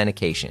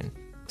authentication.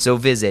 So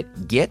visit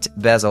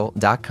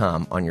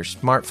getbezel.com on your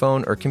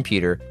smartphone or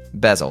computer.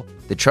 Bezel,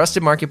 the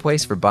trusted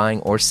marketplace for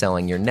buying or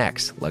selling your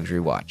next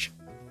luxury watch.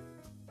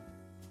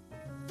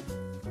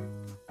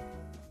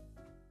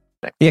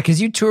 Yeah, because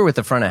you tour with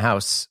the front of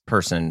house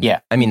person. Yeah.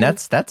 I mean,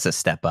 that's a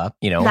step up,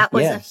 That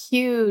was a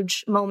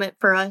huge moment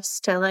for us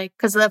to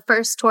because the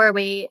first tour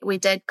we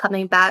did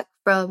coming back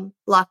from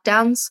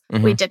lockdowns,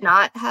 Mhm. we did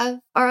not have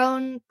our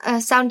own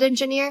sound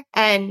engineer,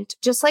 and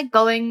just like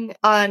going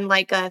on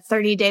like a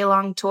 30-day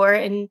long tour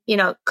and, you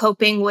know,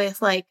 coping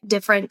with like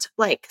different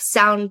like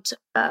sound,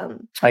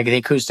 like the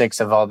acoustics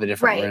of all the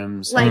different right.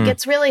 rooms. Like Mm.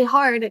 it's really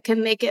hard. It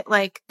can make it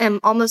like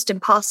almost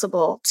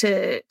impossible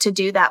to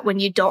do that when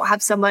you don't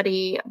have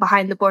somebody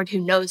behind the board who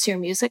knows your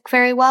music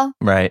very well.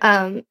 Right.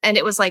 And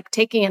it was like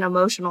taking an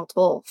emotional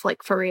toll,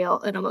 like for real,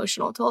 an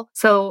emotional toll.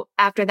 So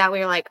after that, we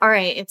were like, all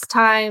right, it's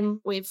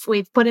time. We've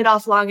put it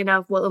off long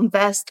enough. We'll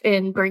invest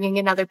in bringing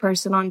another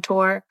person on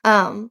tour.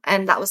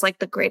 And that was like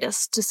the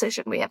greatest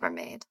decision we ever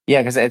made.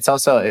 Yeah, because it's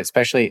also,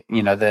 especially,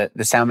 you know, the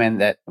soundman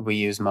that we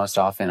use most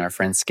often, our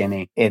friend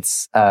Skinny.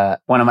 It's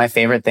one of my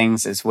favorite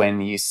things is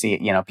when you see,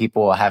 you know,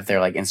 people will have their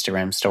like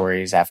Instagram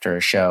stories after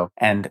a show,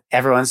 and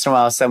every once in a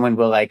while someone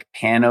will like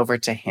pan over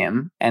to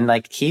him, and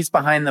like he's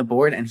behind the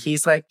board and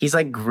he's like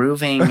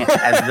grooving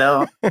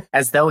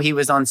as though he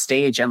was on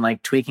stage and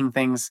like tweaking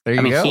things. There you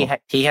I mean, go.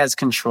 he has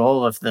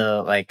control of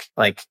the like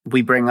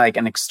we bring like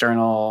an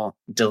external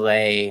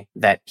delay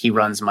that he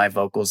runs my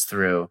vocals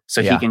through,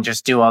 so Yeah. he can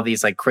just do all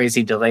these like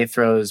crazy delay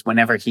throws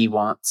whenever he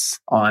wants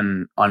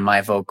on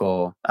my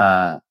vocal.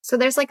 So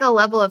there's like a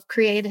level of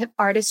creative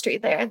artistry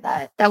there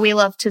that we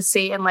love to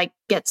see, and like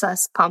gets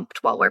us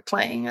pumped while we're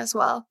playing as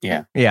well.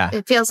 Yeah. Yeah.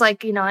 It feels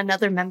like, you know,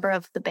 another member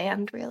of the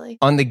band, really.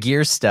 On the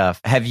gear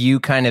stuff, have you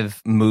kind of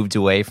moved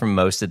away from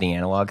most of the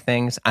analog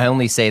things? I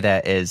only say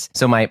that as,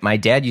 so my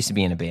dad used to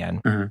be in a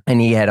band, Mhm.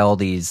 and he had all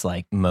these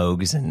like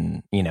Moogs,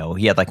 and, you know,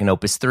 he had like an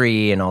Opus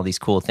 3 and all these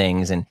cool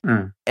things.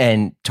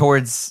 And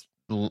towards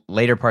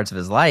later parts of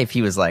his life,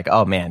 he was like,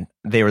 oh man,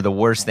 they were the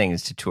worst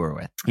things to tour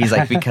with. He's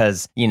like,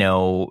 because, you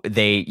know,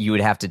 you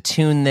would have to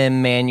tune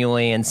them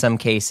manually in some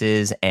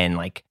cases. And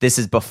like, this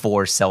is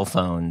before cell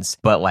phones,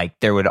 but like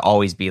there would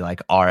always be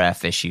like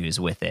RF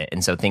issues with it.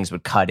 And so things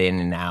would cut in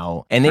and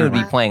out, and they would be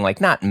Wow. playing like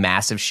not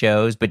massive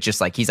shows, but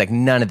just like, he's like,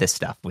 none of this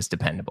stuff was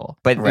dependable.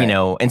 But, you Right.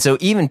 know, and so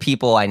even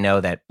people I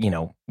know that, you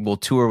know, will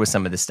tour with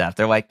some of this stuff,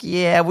 they're like,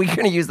 yeah, we're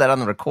going to use that on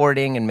the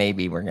recording, and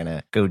maybe we're going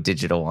to go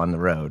digital on the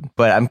road.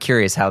 But I'm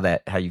curious how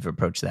you've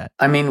approached that.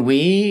 I mean,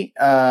 we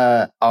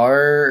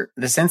are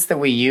the synths that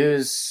we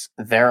use,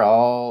 they're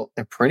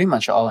pretty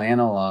much all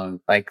analog.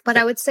 Like, But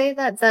I would say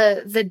that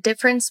the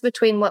difference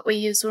between what we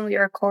use when we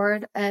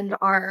record and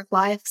our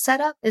live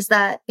setup is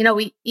that, you know,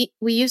 we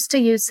used to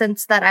use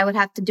synths that I would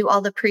have to do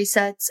all the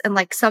presets, and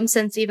like some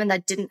synths even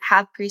that didn't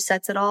have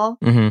presets at all.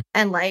 Mm-hmm.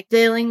 And like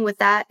dealing with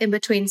that in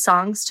between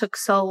songs took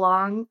so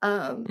long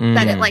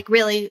that it like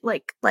really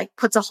like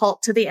puts a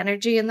halt to the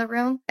energy in the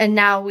room. And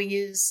now we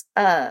use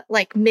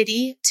like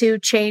MIDI to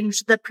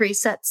change the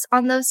presets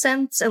on those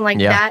synths, and like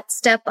Yeah. that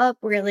step up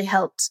really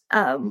helped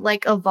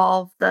like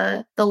evolve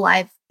the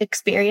live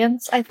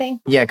experience, I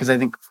think. yeah, because I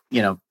think,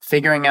 you know,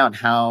 figuring out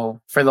how,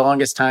 for the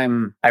longest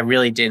time, I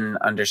really didn't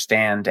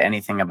understand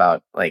anything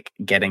about like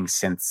getting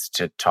synths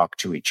to talk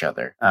to each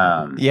other.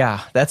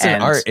 Yeah, that's an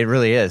And- art. It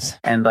really is.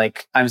 And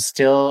like, I'm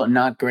still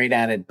not great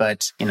at it,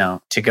 but you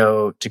know, to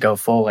go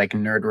full like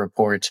nerd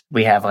report,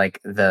 we have like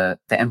the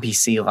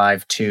MPC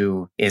Live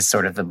 2 is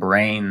sort of the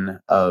brain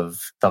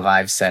of the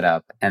live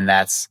setup. And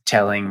that's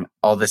telling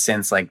all the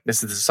synths, like,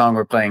 this is the song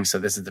we're playing, so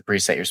this is the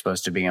preset you're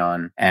supposed to be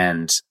on.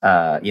 And,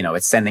 you know,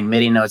 it's sending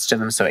MIDI notes to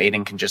them, so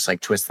Aiden can just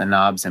like twist the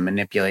knobs and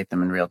manipulate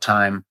them in real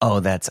time.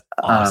 Oh, that's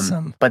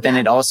awesome. But then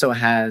it also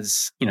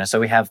has, you know, so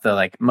we have the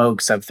like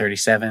Moog Sub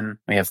 37,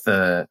 we have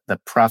the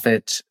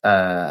Prophet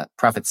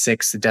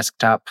 6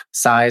 desktop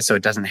size, so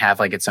it doesn't have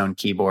like its own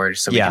keyboard,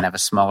 so we Yeah. can have a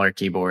smaller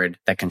keyboard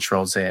that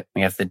controls it.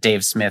 We have the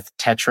Dave Smith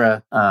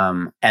Tetra,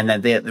 and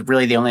then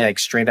really the only like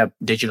straight up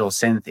digital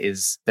synth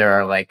is there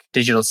are like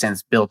digital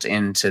synths built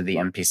into the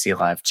MPC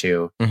Live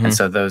 2, Mhm. and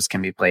so those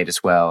can be played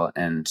as well.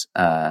 And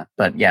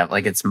but yeah,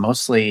 like it's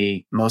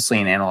mostly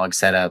an analog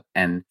setup,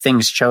 and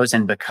things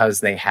chosen because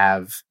they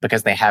have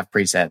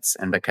presets,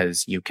 and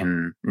because you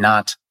can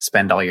not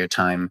spend all your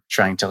time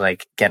trying to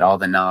like get all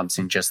the knobs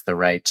in just the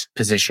right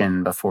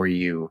position before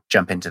you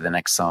jump into the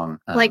next song.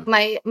 Like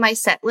my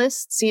set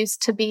lists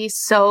used to be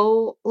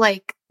so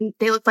like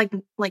they look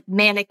like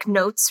manic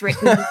notes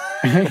written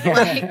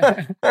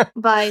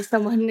by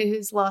someone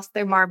who's lost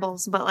their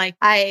marbles. But like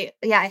I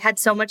had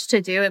so much to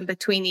do in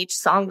between each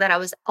song that I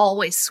was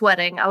always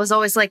sweating. I was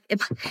always like,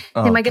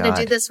 am I going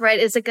to do this right?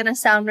 Is it going to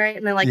sound right?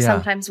 And then like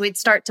sometimes we'd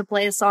start to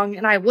play a song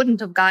and I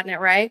wouldn't have gotten it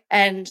right.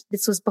 And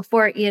this was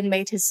before Ian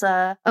made his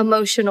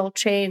emotional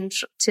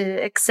change to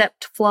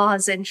accept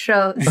flaws in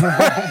shows.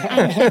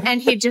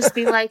 and he'd just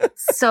be like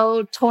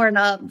so torn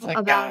up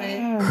about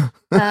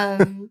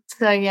it.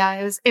 So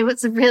yeah, it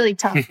was a really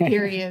tough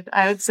period.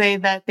 I would say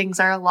that things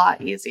are a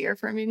lot easier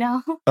for me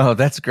now. Oh,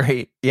 that's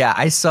great. Yeah,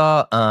 I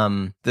saw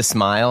The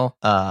Smile.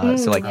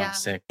 So like, yeah.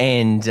 Sick.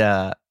 and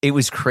it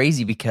was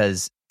crazy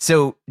because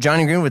so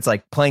Johnny Greenwood's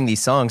like playing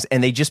these songs,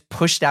 and they just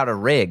pushed out a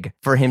rig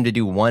for him to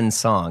do one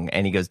song,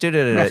 and he goes, you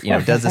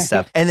know, does this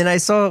stuff. And then I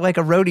saw like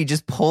a roadie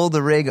just pull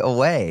the rig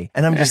away,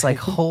 and I'm just like,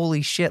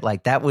 holy shit!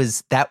 Like that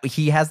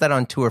he has that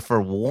on tour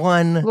for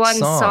one One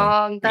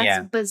song. That's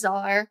Yeah.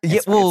 bizarre.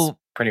 Yeah, well,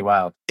 pretty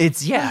wild.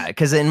 It's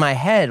because in my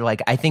head,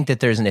 like I think that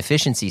there's an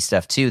efficiency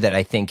stuff too that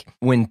I think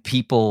when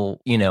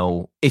people,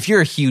 if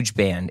you're a huge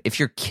band, if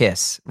you're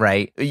Kiss,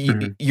 right,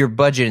 your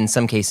budget in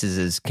some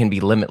cases can be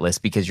limitless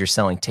because you're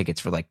selling tickets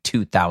for like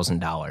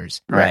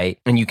 $2,000, right?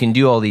 And you can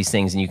do all these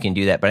things and you can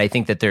do that, but I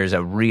think that there's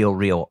a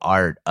real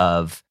art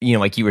of,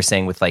 like you were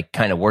saying, with like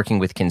kind of working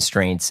with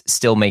constraints,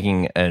 still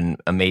making an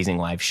amazing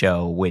live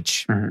show,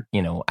 which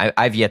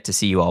I've yet to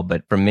see you all,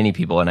 but from many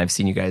people, and I've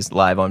seen you guys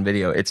live on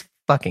video, it's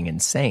fucking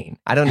insane.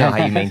 I don't know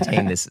how you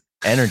maintain this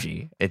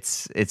energy.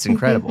 It's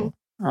incredible.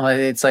 Well,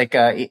 it's like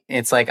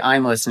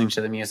I'm listening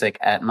to the music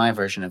at my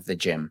version of the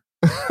gym.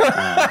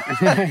 I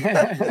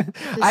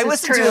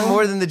listen to it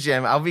more than the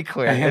gym. I'll be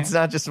clear. It's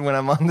not just when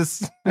I'm on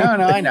this. No,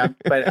 I know.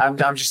 But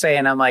I'm just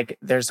saying, I'm like,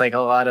 there's like a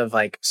lot of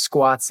like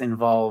squats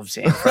involved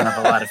in front of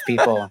a lot of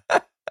people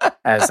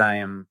as I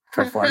am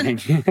performing.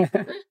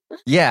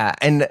 Yeah.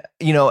 And,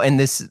 and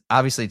this,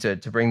 obviously, to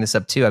bring this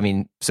up too, I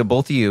mean, so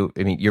both of you,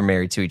 you're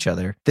married to each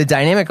other. The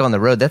dynamic on the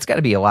road, that's got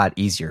to be a lot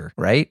easier,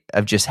 right?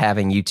 Of just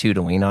having you two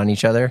to lean on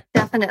each other.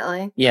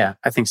 Definitely. Yeah,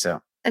 I think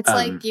so. It's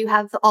like you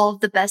have all of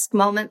the best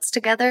moments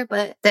together,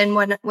 but then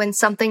when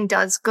something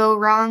does go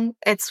wrong,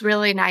 it's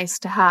really nice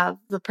to have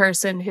the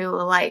person who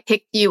will like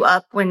pick you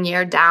up when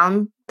you're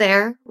down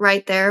there,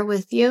 right there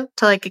with you,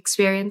 to like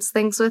experience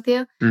things with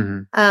you.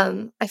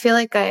 I feel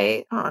like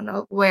I don't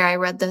know where I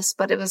read this,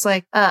 but it was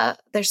like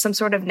there's some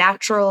sort of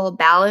natural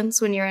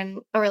balance when you're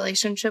in a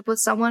relationship with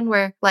someone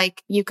where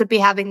like you could be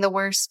having the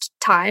worst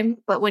time,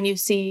 but when you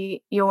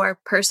see your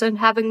person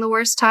having the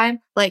worst time,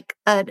 like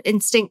an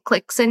instinct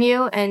clicks in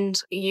you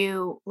and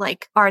you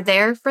like are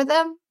there for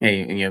them. Yeah,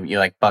 you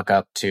like buck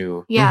up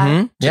to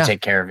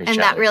take care of each other.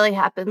 And that really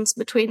happens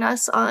between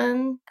us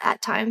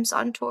at times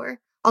on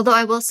tour. Although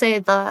I will say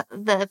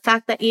the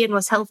fact that Ian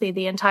was healthy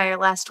the entire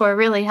last tour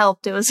really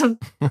helped. It was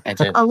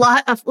a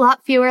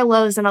lot fewer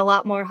lows and a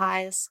lot more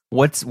highs.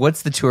 What's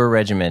the tour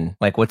regimen?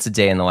 Like, what's the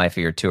day in the life of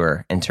your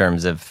tour in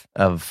terms of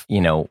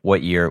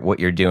what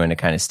you're doing to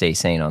kind of stay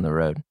sane on the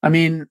road? I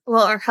mean,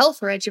 well, our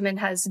health regimen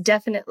has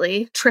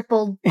definitely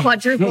tripled,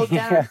 quadrupled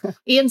down.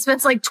 Ian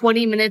spends like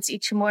 20 minutes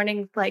each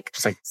morning, like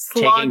just like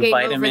taking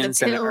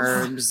vitamins and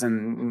herbs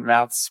and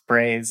mouth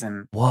sprays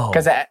and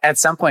because at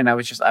some point I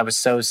was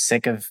so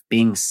sick of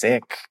being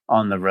sick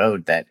on the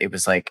road that it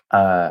was like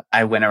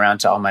I went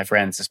around to all my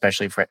friends,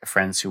 especially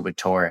friends who would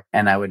tour,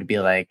 and I would be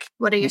like,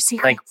 what are your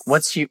secrets?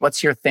 Like,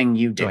 what's your thing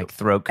you do? Like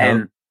throat coat?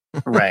 And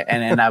right,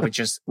 and I would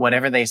just,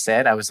 whatever they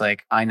said, I was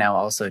like, I now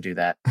also do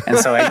that. And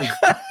so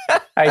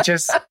I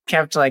just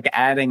kept like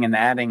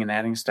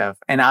adding stuff,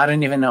 and I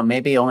don't even know,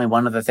 maybe only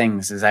one of the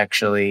things is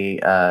actually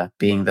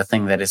being the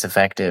thing that is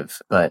effective,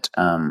 but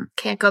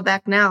can't go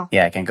back now.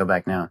 Yeah, I can't go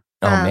back now.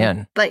 Oh,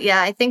 man. But yeah,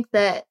 I think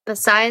that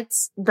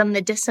besides the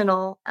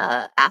medicinal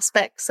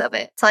aspects of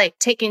it, it's like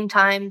taking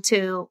time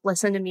to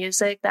listen to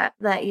music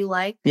that you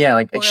like. Yeah,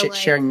 like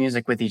sharing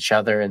music with each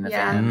other and the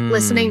family.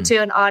 Listening to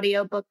an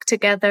audiobook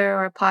together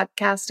or a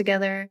podcast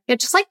together. Yeah,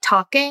 just like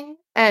talking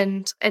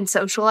and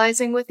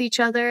socializing with each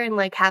other and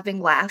like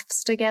having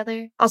laughs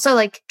together. Also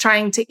like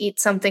trying to eat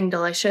something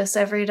delicious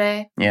every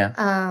day.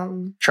 Yeah.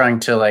 Trying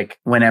to like,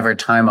 whenever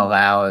time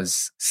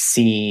allows,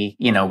 see,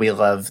 we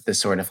love the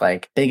sort of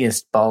like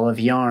biggest ball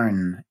of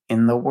yarn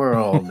in the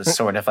world,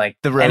 sort of like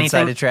the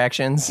roadside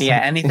attractions.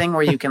 Yeah, anything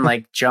where you can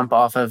like jump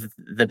off of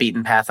the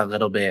beaten path a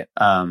little bit.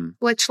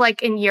 Which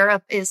like in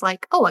Europe is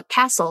like, a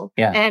castle.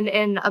 Yeah. And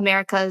in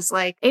America is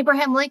like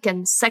Abraham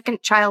Lincoln's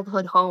second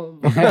childhood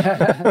home.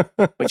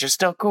 Which is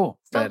still cool.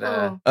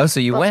 But so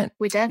you went?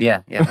 We did.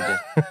 Yeah, we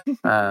did.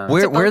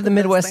 Where are the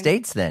Midwest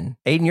states then?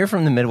 Aiden, you're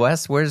from the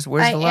Midwest. Where's the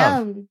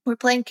love? We're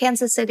playing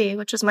Kansas City,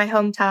 which is my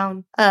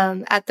hometown,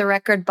 at the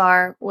Record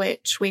Bar,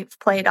 which we've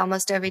played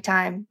almost every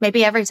time.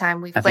 Maybe every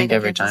time we've played.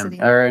 Every time,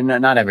 or no,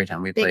 not every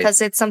time we played,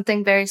 because it's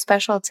something very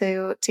special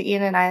to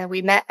Ian and I.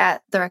 We met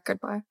at the Record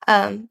Bar,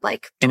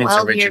 like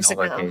 12 years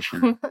ago.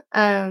 Location.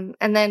 And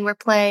then we're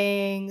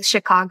playing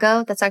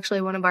Chicago. That's actually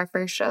one of our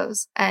first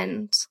shows.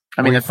 And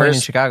I mean, the first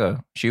in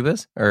Chicago,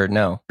 Shubas or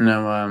no?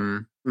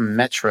 No,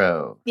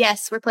 Metro.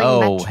 Yes, we're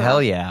playing Metro. Oh,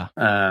 hell yeah.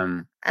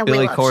 And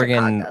Billy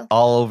Corgan Chicago.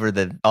 all over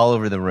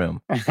the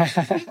room.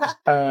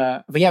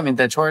 But yeah, I mean,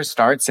 the tour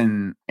starts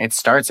in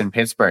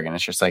Pittsburgh, and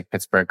it's just like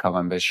Pittsburgh,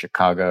 Columbus,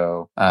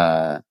 Chicago.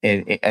 I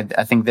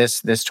think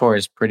this tour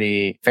is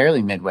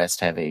fairly Midwest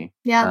heavy.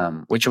 Yeah.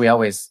 Which we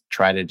always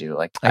try to do.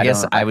 Like, I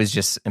guess I was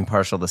just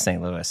impartial to St.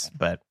 Louis,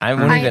 but I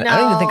don't even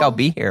think I'll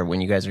be here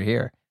when you guys are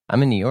here.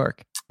 I'm in New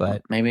York.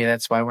 But maybe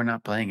that's why we're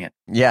not playing it.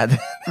 Yeah,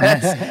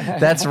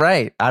 that's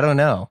right. I don't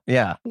know.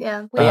 Yeah.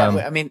 Yeah.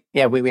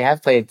 We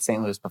have played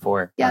St. Louis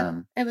before.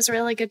 Yeah. It was a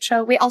really good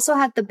show. We also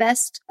had the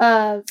best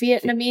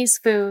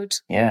Vietnamese food.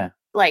 Yeah.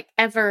 Like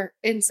ever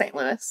in St.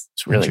 Louis.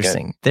 It's really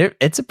interesting.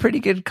 It's a pretty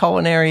good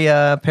culinary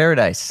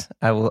paradise,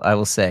 I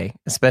will say,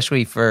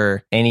 especially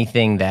for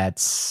anything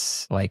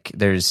that's like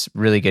there's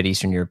really good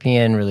Eastern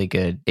European, really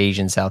good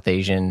Asian, South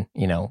Asian,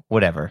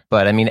 whatever.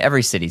 But I mean,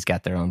 every city's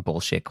got their own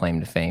bullshit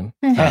claim to fame.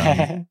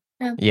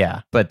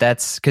 Yeah, but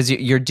that's because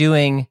you're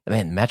doing,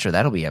 man, Metro.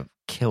 That'll be a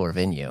killer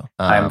venue.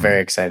 I'm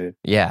very excited.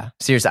 Yeah,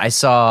 seriously, I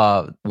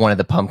saw one of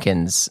the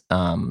Pumpkins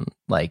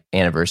like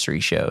anniversary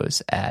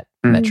shows at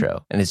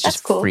Metro, and it's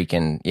just cool.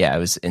 freaking it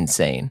was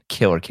insane.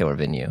 Killer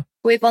venue.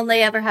 We've only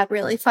ever had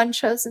really fun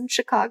shows in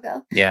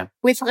Chicago. Yeah.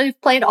 We've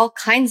played all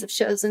kinds of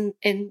shows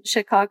in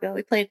Chicago.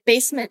 We played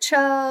basement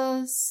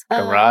shows.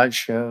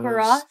 Garage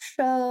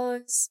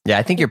shows. Yeah,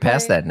 I think you're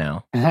past that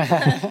now.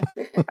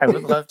 I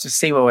would love to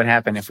see what would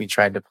happen if we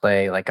tried to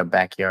play like a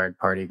backyard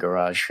party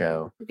garage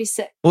show. It'd be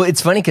sick. Well,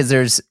 it's funny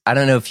because I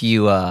don't know if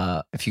you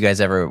guys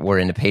ever were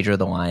into Pedro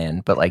the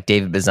Lion, but like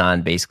David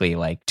Bazan basically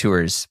like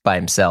tours by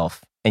himself.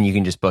 And you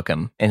can just book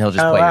him, and he'll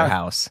just play your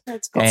house.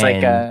 That's cool.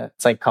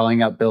 It's like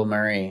calling up Bill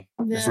Murray.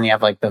 Yeah. Doesn't he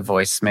have like the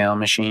voicemail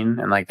machine?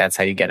 And like that's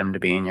how you get him to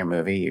be in your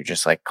movie. You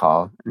just like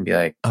call and be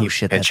like, "Oh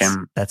shit, pitch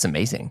him." That's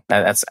amazing.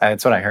 That's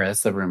what I heard.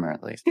 That's the rumor,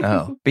 at least.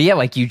 Oh, but yeah,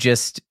 like you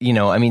just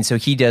I mean, so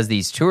he does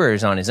these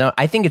tours on his own.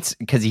 I think it's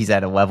because he's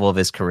at a level of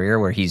his career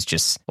where he's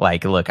just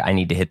like, look, I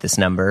need to hit this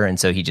number, and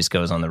so he just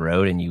goes on the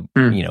road, and you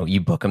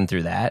book him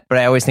through that. But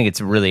I always think it's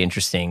really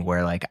interesting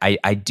where like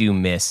I do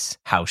miss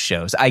house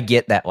shows. I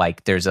get that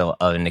like there's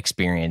an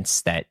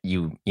experience that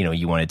you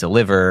want to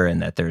deliver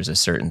and that there's a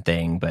certain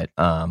thing, but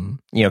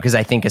because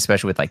I think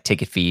especially with like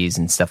ticket fees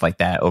and stuff like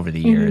that over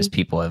the years,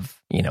 people have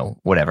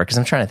whatever, because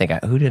I'm trying to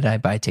think who did I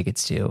buy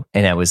tickets to,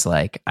 and I was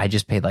like, I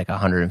just paid like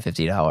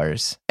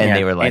 $150, and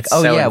they were like,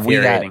 oh so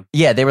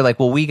yeah, they were like,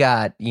 well, we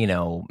got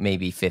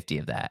maybe 50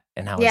 of that,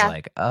 and I was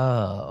like,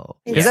 oh,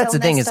 because that's the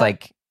thing is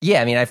like, yeah,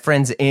 I mean, I have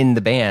friends in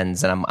the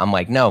bands, and I'm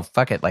like, no,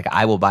 fuck it. Like,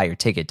 I will buy your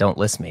ticket. Don't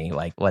list me.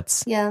 Like,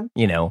 let's,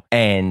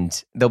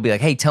 and they'll be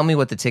like, hey, tell me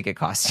what the ticket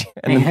costs you.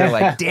 And then they're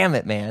like, damn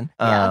it, man.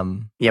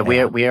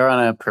 We are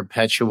on a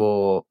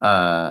perpetual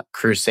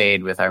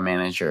crusade with our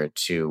manager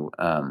to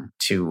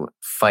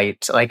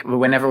fight. Like,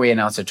 whenever we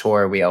announce a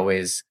tour, we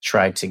always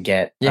try to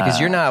get. Yeah, because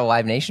you're not a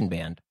Live Nation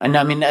band. And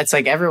I mean, it's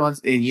like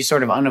you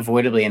sort of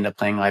unavoidably end up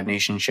playing Live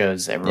Nation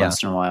shows every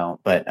once in a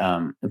while. But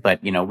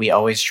we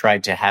always try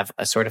to have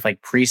a sort of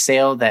like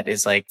pre-sale that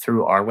is like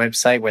through our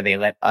website where they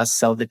let us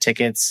sell the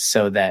tickets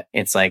so that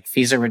it's like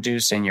fees are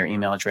reduced and your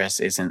email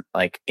address isn't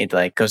like, it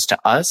like goes to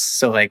us.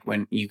 So like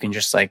when you can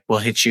just like, we'll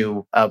hit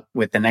you up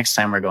with the next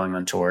time we're going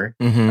on tour.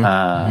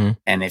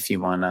 And if you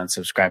want to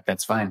unsubscribe,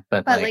 that's fine.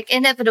 But like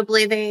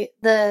inevitably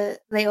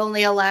they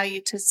only allow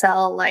you to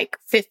sell like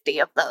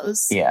 50 of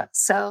those. Yeah.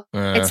 So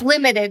it's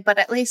limited, but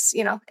at least,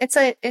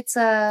 it's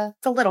a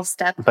little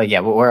step. But yeah,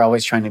 we're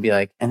always trying to be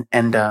like,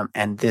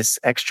 and this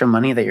extra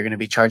money that you're going to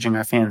be charging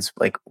our fans,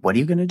 like, what are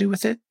you going to do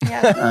with it?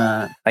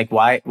 Yeah. Like,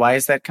 why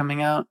is that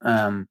coming out?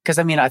 Because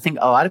I mean, I think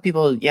a lot of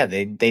people,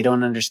 they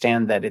don't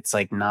understand that it's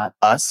like not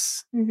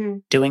us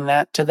doing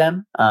that to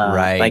them.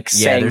 Right. Like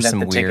saying that the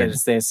weird ticket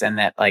is this and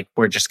that like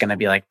we're just going to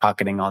be like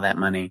pocketing all that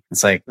money.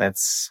 It's like,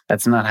 that's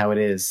not how it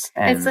is.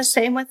 And it's the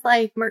same with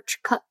like merch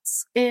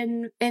cuts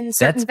in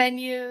certain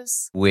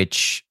venues.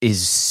 Which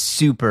is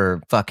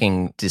super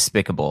fucking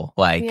despicable.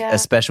 Like,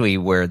 especially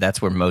where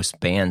that's where most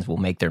bands will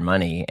make their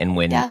money. And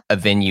when a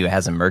venue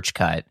has a merch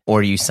cut,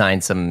 or you sign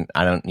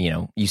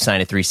you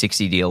sign a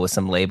 360 deal with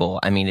some label.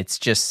 I mean, it's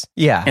just,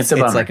 it's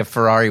like a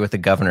Ferrari with a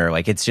governor.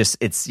 Like,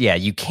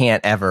 you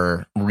can't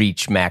ever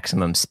reach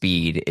maximum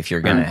speed if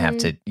you're going to have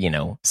to,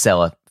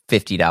 sell a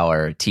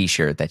 $50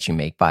 t-shirt that you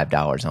make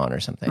 $5 on or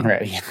something.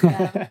 Right.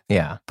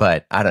 Yeah.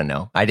 But I don't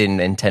know. I didn't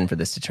intend for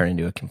this to turn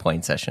into a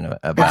complaint session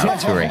about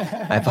touring.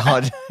 I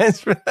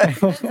apologize for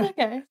that.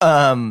 Okay.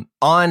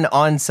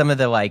 On some of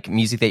the like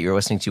music that you're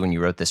listening to when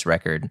you wrote this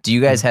record, do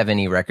you guys have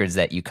any records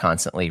that you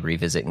constantly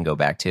revisit and go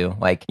back to?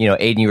 Like,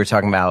 Aiden, you were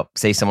talking about,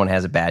 say someone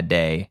has a bad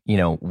day,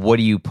 what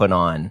do you put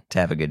on to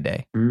have a good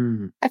day?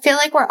 I feel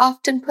like we're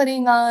often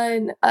putting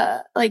on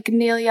like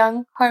Neil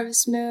Young,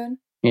 Harvest Moon.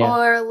 Yeah.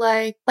 Or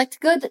like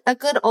a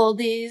good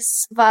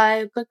oldies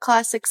vibe, a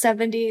classic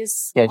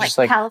 70s, just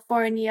like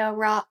California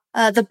rock.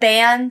 The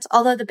band,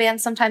 although the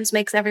band sometimes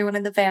makes everyone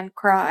in the van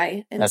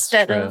cry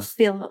instead of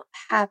feel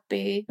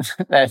happy.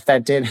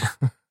 that did.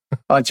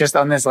 Well, just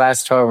on this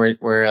last tour,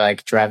 we're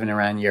like driving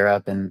around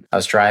Europe, and I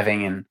was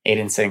driving, and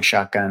Aiden's sitting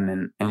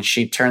shotgun, and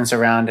she turns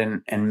around,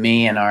 and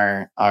me and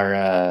our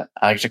I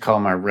like to call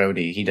him our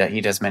roadie.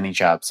 He does many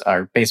jobs.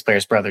 Our bass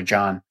player's brother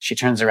John. She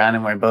turns around,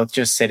 and we're both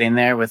just sitting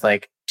there with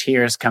like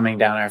tears coming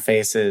down our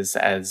faces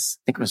as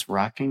I think it was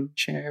Rocking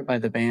Chair by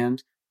the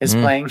band is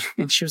playing.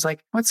 And she was like,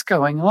 what's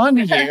going on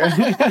here?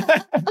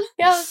 Yeah,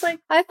 I was like,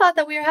 I thought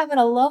that we were having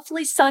a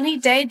lovely sunny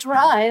day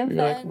drive.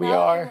 Like, we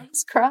are.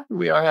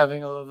 We are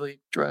having a lovely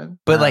drive.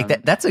 But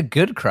like that's a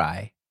good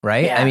cry.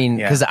 Right? Yeah. I mean,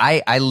 because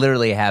I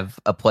literally have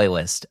a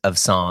playlist of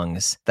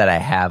songs that I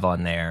have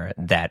on there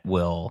that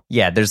will,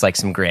 there's like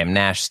some Graham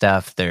Nash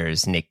stuff.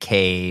 There's Nick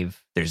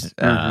Cave. There's,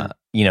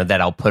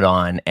 that I'll put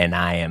on and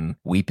I am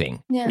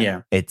weeping.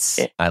 Yeah.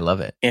 I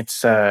love it. It's,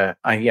 sometimes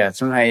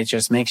it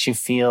just makes you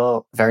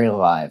feel very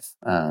alive.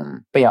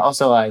 But yeah,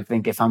 also I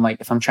think if I'm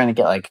trying to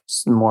get like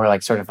more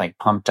like sort of like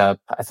pumped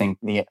up, I think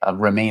the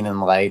Remain in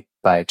Light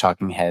by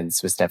Talking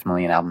Heads was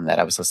definitely an album that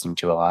I was listening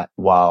to a lot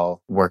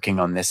while working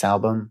on this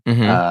album.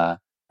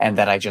 and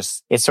that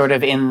it's sort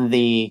of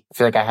I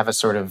feel like I have a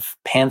sort of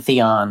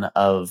pantheon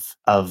of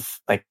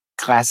like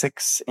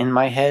classics in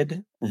my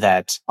head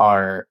that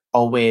are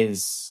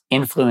always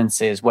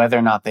influences, whether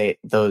or not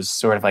those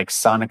sort of like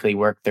sonically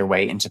work their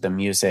way into the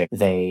music.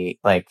 They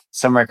like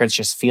some records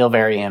just feel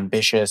very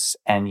ambitious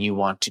and you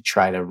want to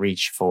try to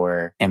reach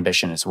for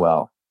ambition as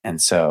well. And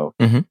so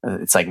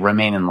it's like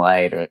Remain in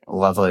Light or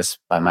Loveless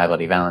by My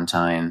Bloody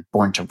Valentine,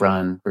 Born to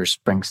Run, Bruce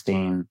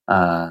Springsteen,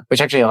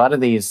 which actually a lot of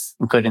these,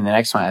 including the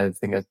next one, I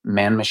think of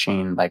Man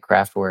Machine by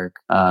Kraftwerk.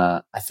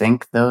 I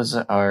think those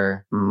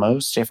are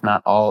most, if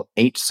not all,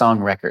 8-song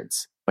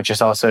records, which is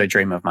also a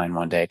dream of mine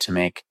one day to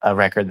make a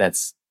record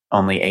that's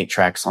only 8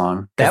 tracks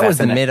long. That was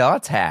the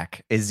mid-aughts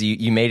hack, is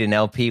you made an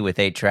LP with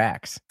 8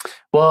 tracks.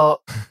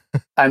 Well,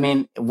 I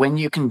mean, when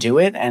you can do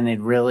it and it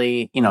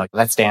really,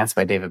 Let's Dance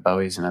by David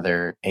Bowie is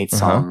another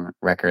 8-song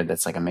record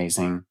that's like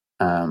amazing.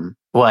 Well,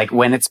 like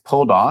when it's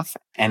pulled off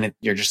and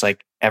you're just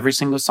like, every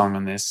single song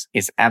on this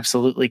is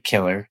absolutely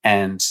killer.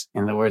 And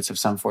in the words of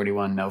Sum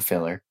 41, no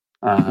filler.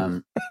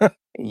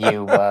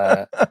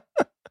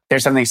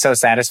 There's something so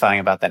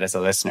satisfying about that as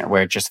a listener,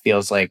 where it just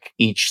feels like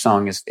each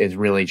song is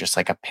really just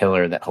like a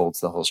pillar that holds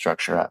the whole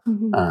structure up.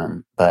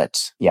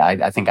 But yeah,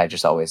 I think I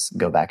just always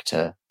go back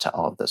to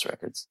all of those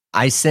records.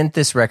 I sent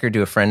this record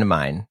to a friend of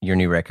mine, your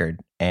new record,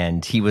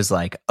 and he was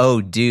like,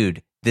 "Oh,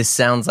 dude, this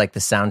sounds like the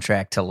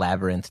soundtrack to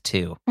Labyrinth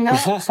 2." No.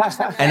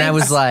 And I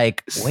was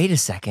like, "Wait a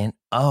second.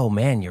 Oh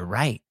man, you're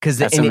right." Because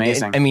that's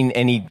amazing.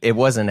 It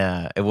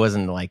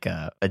wasn't like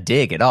a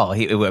dig at all.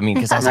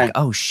 Because I was like,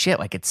 "Oh shit,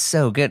 like it's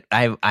so good."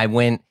 I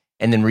went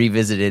and then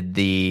revisited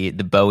the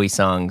Bowie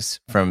songs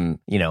from,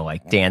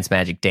 like Dance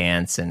Magic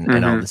Dance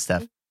and all this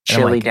stuff.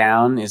 Chilly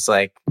Down is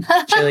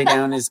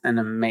an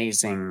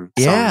amazing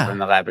song from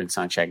the Labyrinth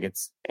soundtrack.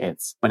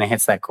 It's when it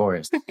hits that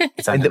chorus,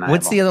 it's undeniable.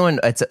 What's the other one?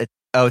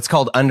 It's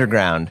called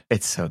Underground.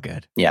 It's so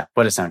good. Yeah,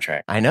 what a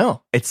soundtrack. I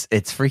know. It's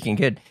freaking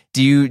good.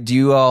 Do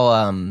you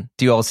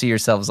all see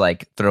yourselves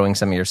like throwing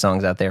some of your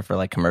songs out there for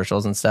like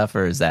commercials and stuff,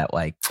 or is that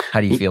like, how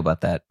do you feel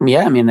about that?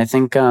 Yeah, I mean, I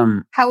think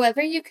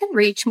however you can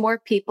reach more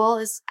people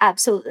is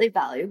absolutely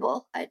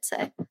valuable, I'd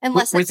say.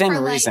 Unless it's within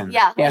for reason.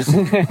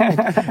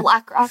 Like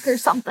Black Rock or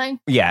something.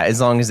 Yeah,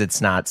 as long as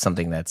it's not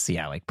something that's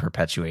like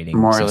perpetuating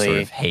morally some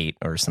sort of hate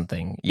or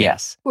something.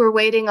 Yes. We're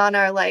waiting on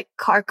our like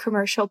car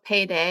commercial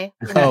payday.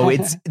 Oh,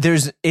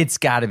 it's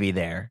got to be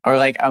there. Or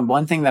like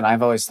one thing that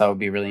I've always thought would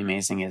be really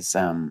amazing is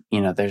there'll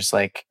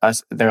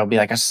be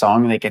like a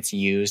song that gets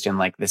used in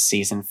like the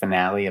season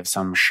finale of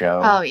some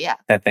show. Oh yeah.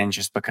 That then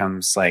just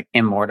becomes like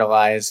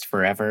immortalized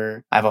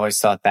forever. I've always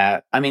thought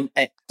that. I mean,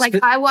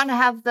 I want to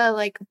have the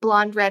like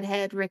blonde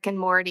redhead Rick and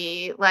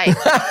Morty like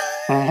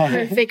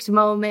perfect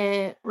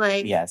moment,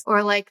 like yes.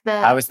 Or like the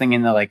I was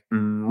thinking the like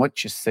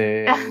what you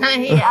say.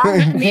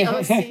 Yeah, the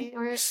OC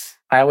or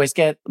I always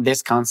get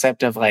this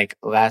concept of like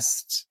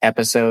last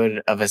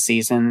episode of a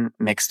season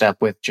mixed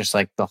up with just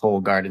like the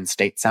whole Garden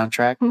State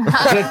soundtrack.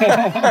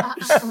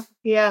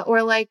 Yeah,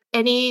 or like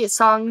any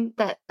song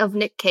of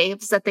Nick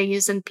Cave's that they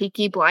use in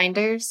Peaky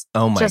Blinders.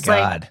 Oh my just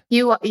God.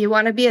 Like, you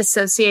want to be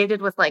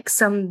associated with like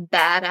some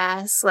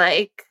badass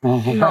like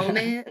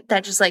moment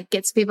that just like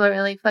gets people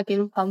really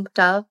fucking pumped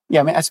up.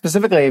 Yeah, I mean,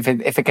 specifically if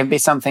it can be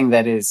something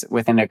that is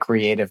within a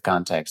creative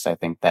context, I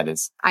think that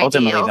is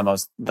ultimately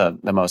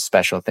the most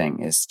special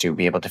thing, is to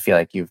be able to feel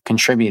like you've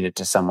contributed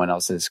to someone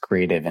else's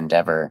creative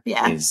endeavor.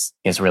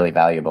 Is really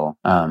valuable.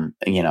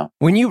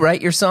 When you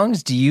write your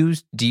songs, do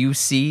you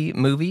see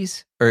movies?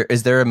 Or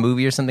is there a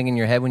movie or something in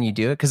your head when you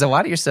do it? Because a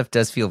lot of your stuff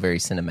does feel very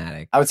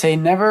cinematic. I would say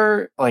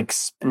never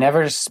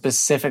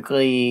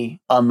specifically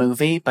a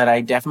movie, but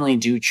I definitely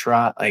do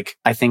try. Like,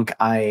 I think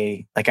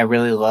I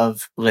really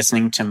love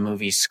listening to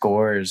movie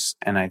scores,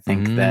 and I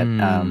think that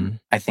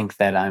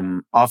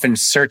I'm often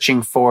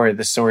searching for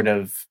the sort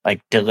of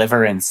like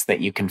deliverance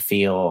that you can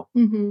feel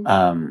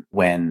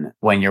when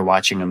you're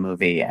watching a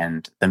movie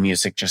and the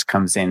music just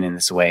comes in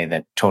this way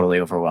that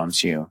totally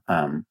overwhelms you.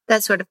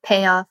 That sort of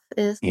payoff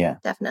is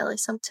definitely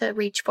something to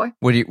reach for.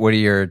 What are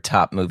your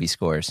top movie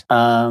scores?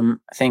 I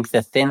think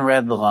The Thin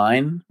Red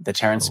Line, the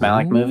Terrence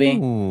Malick movie.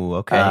 Ooh,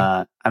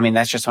 okay. I mean,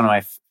 that's just one of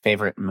my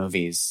favorite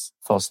movies,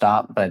 full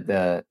stop. But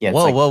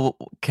whoa,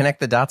 connect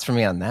the dots for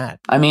me on that.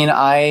 I mean,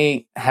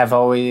 I have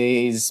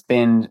always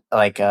been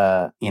like,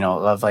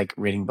 love like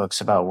reading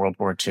books about World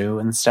War II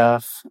and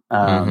stuff.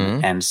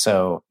 And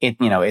so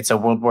it's a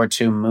World War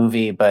II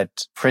movie,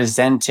 but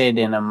presented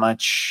in a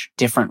much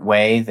different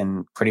way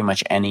than pretty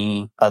much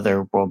any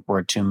other World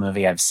War II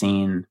movie I've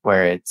seen,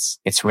 where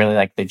it's really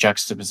like the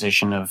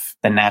juxtaposition of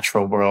the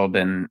natural world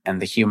and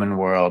the human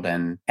world.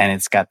 And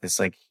it's got this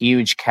like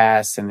huge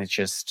cast, and it's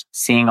just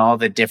seeing all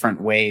the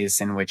different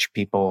ways in which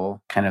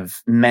people kind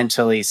of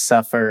mentally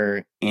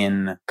suffer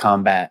in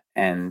combat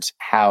and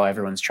how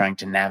everyone's trying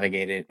to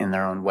navigate it in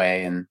their own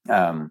way. And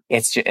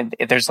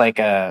there's like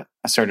a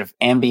sort of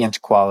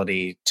ambient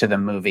quality to the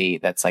movie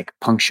that's like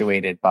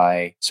punctuated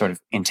by sort of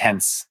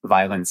intense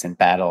violence and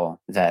battle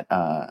that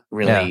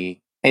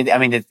really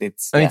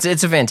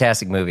It's a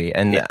fantastic movie,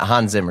 and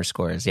Hans Zimmer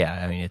scores. Yeah,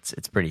 I mean, it's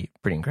pretty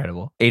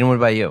incredible. Aiden, what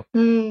about you?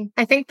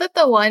 I think that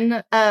the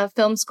one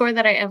film score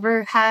that I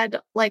ever had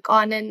like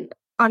on an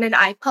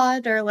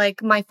iPod or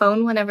like my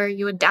phone, whenever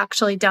you would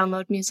actually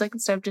download music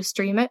instead of just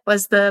stream it,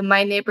 was the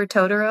My Neighbor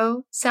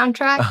Totoro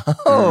soundtrack.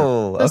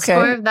 Oh, the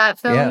score of that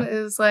film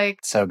is like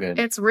so good.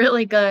 It's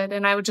really good,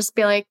 and I would just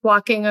be like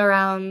walking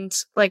around,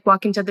 like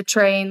walking to the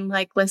train,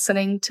 like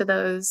listening to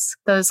those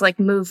like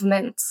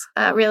movements.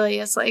 Really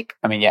is like.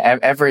 I mean, yeah,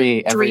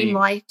 every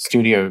dreamlike.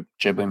 Studio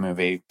Ghibli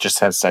movie just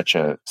has such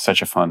a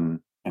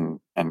fun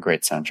and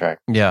great soundtrack.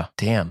 Yeah,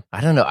 damn.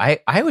 I don't know. I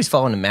always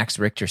fall into Max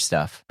Richter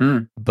stuff,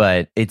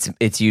 but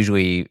it's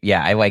usually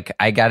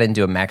I got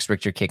into a Max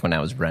Richter kick when I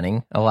was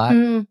running a lot,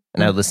 and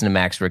I would listen to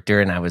Max Richter,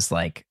 and I was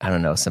like, I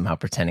don't know, somehow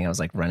pretending I was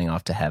like running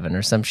off to heaven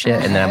or some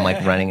shit, and then I'm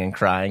like running and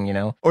crying,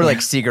 or like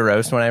Sigur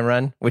Rós when I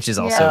run, which is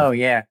also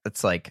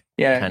it's like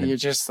you're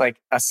just like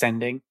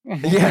ascending.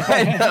 Yeah,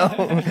 I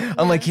know.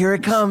 I'm like, here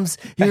it comes.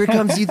 You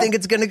think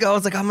it's gonna go?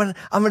 It's like I'm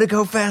gonna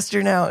go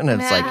faster now, and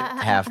it's like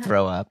half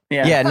throw up.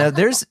 Yeah. No,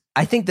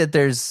 I think that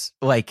there's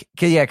like,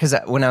 because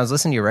when I was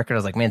listening to your record, I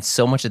was like, man,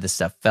 so much of this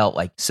stuff felt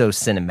like so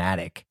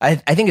cinematic. I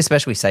think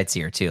especially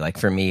Sightseer too, like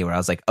for me, where I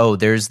was like, oh,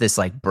 there's this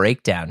like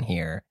breakdown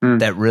here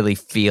that really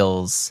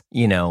feels,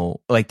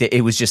 like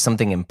it was just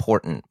something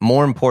important,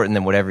 more important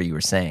than whatever you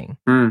were saying,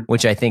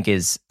 which I think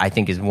is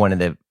one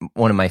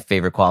of my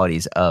favorite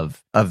qualities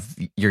of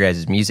your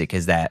guys' music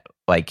is that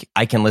like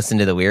I can listen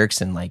to the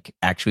lyrics and like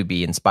actually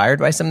be inspired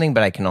by something,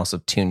 but I can also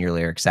tune your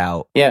lyrics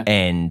out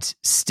and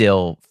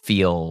still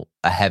feel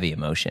a heavy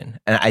emotion.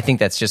 And I think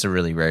that's just a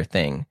really rare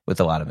thing with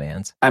a lot of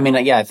bands. I mean,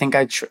 I think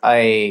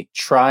I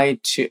try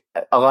to,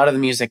 a lot of the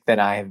music that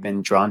I have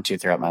been drawn to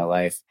throughout my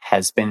life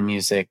has been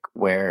music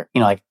where,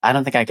 like, I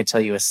don't think I could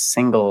tell you a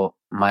single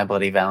My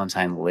Bloody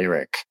Valentine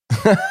lyric.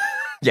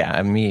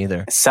 Yeah, me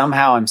either.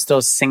 Somehow I'm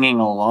still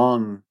singing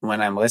along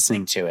when I'm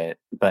listening to it,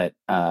 but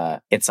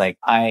it's like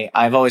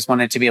I've always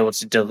wanted to be able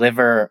to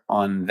deliver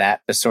on the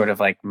sort of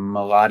like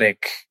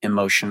melodic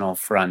emotional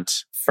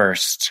front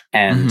first.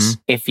 And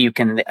if you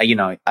can,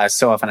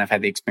 so often I've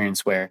had the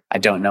experience where I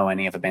don't know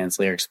any of a band's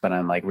lyrics, but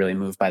I'm like really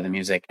moved by the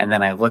music. And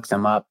then I look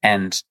them up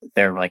and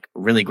they're like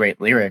really great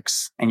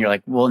lyrics. And you're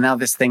like, well, now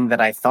this thing that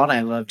I thought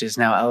I loved is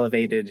now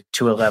elevated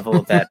to a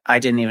level that I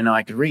didn't even know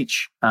I could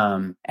reach.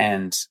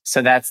 And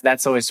so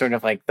that's always sort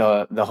of like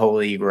the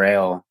holy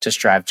grail to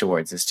strive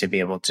towards, is to be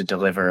able to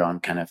deliver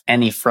on kind of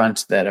any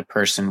front that a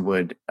person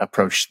would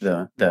approach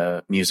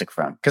the music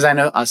from. Because I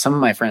know some of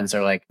my friends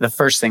are like, the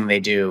first thing they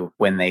do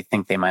when they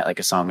think they might like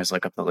a song is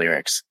look up the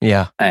lyrics.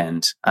 Yeah.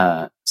 And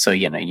so,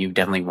 you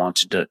definitely want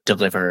to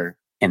deliver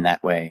in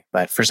that way.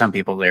 But for some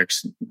people,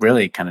 lyrics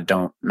really kind of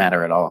don't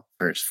matter at all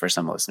for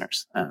some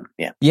listeners.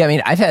 Yeah. I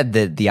mean, I've had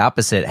the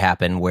opposite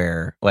happen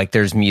where like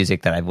there's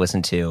music that I've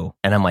listened to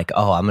and I'm like,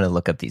 oh, I'm going to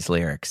look up these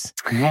lyrics.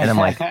 And I'm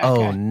like,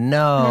 oh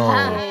no.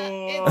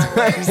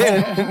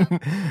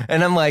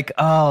 And I'm like,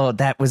 oh,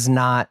 that was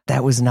not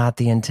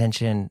the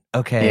intention.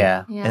 Okay.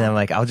 Yeah. And I'm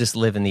like, I'll just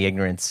live in the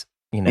ignorance.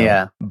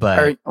 Yeah.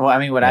 But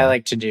what I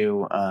like to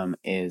do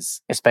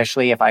is,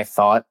 especially if I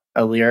thought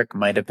a lyric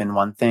might have been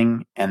one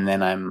thing and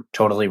then I'm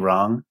totally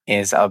wrong,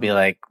 is I'll be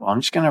like, well,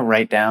 I'm just going to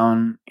write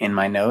down in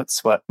my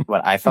notes what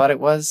I thought it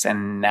was.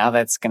 And now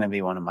that's going to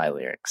be one of my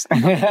lyrics.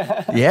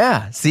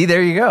 Yeah. See,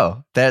 there you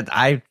go.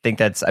 I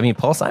think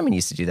Paul Simon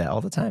used to do that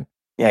all the time.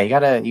 Yeah. You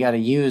gotta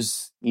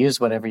use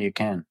whatever you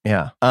can.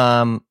 Yeah.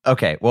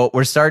 Okay. Well,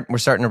 we're starting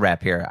to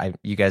wrap here.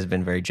 You guys have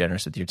been very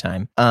generous with your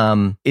time.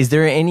 Is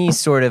there any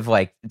sort of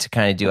like, to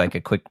kind of do like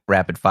a quick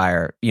rapid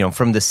fire,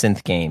 from the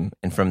synth game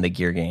and from the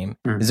gear game,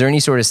 is there any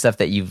sort of stuff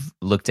that you've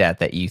looked at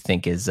that you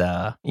think is,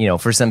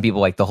 for some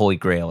people, like the Holy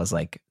Grail is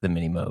like the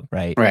Mini Moog,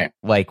 right? Right.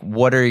 Like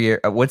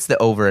what's the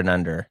over and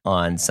under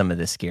on some of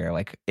this gear?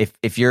 Like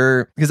if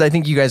you're, because I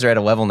think you guys are at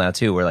a level now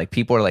too, where like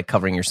people are like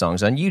covering your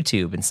songs on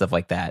YouTube and stuff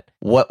like that.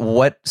 What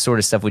sort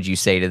of stuff would you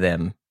say to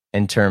them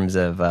in terms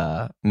of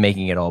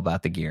making it all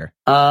about the gear?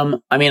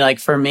 I mean, like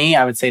for me,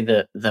 I would say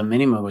the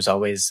Mini Moog was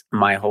always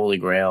my holy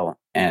grail.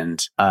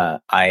 And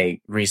I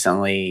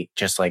recently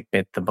just like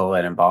bit the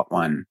bullet and bought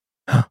one.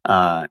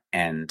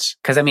 And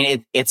because I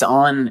mean, it's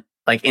on,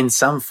 like in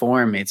some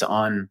form, it's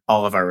on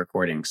all of our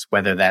recordings,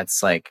 whether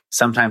that's like,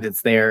 sometimes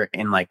it's there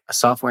in like a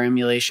software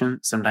emulation.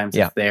 Sometimes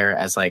it's there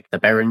as like the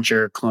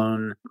Behringer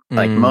clone.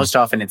 Like most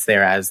often it's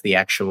there as the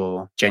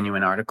actual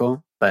genuine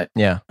article. But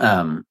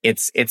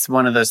it's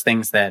one of those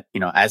things that,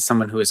 as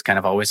someone who is kind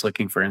of always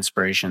looking for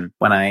inspiration,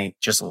 when I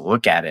just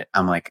look at it,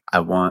 I'm like, I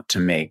want to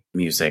make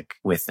music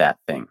with that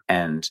thing.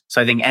 And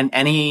so I think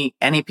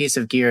any piece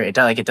of gear, it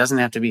doesn't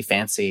have to be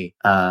fancy,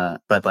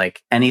 but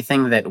like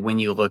anything that when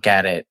you look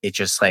at it, it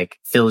just like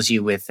fills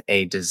you with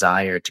a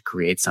desire to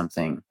create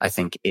something, I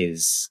think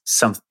is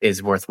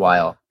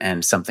worthwhile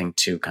and something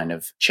to kind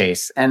of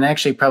chase. And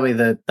actually probably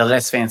the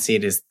less fancy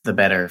it is, the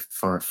better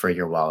for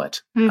your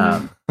wallet.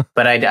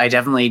 But I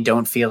definitely definitely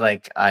don't feel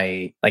like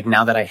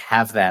now that I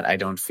have that, I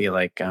don't feel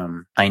like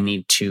I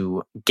need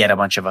to get a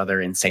bunch of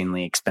other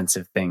insanely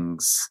expensive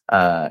things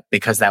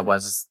because that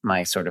was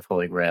my sort of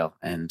holy grail.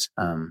 And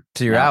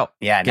so you're out.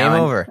 Yeah, game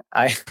over.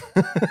 I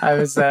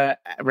was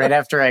right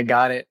after I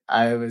got it,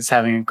 I was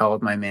having a call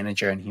with my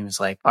manager, and he was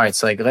like, "All right,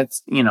 so like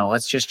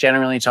let's just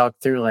generally talk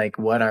through like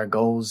what our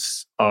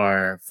goals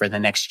are for the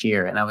next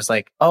year." And I was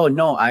like, "Oh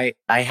no, I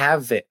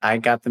have it. I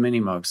got the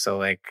Minimoog." So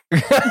like,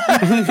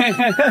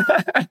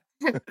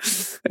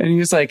 and he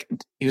was like,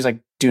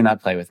 "Do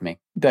not play with me.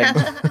 Like,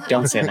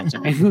 don't say that to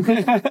me."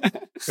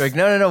 You're like,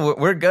 no,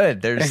 we're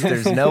good.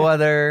 There's no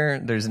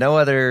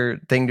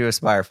other thing to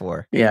aspire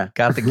for. Yeah,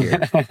 got the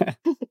gear.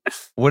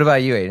 What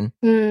about you,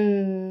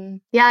 Aiden?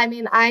 Yeah, I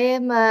mean,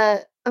 I'm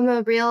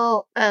a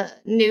real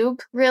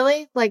noob,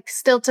 really. Like,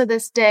 still to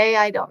this day,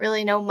 I don't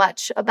really know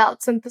much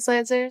about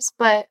synthesizers,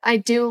 but I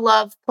do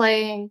love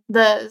playing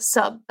the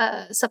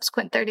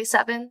Subsequent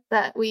 37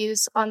 that we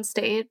use on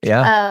stage.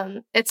 Yeah.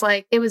 It's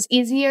like, it was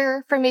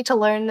easier for me to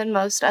learn than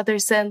most other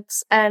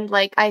synths, and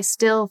like, I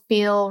still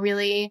feel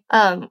really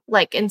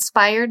like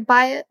inspired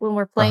by it when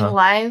we're playing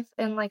live,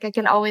 and like, I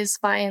can always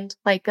find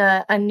like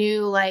a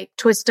new like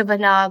twist of a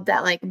knob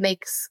that like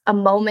makes a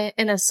moment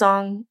in a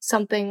song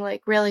something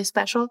like really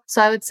special.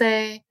 So I would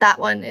say that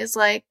one is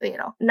like,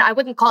 I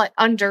wouldn't call it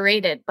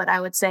underrated, but I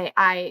would say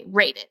I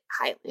rate it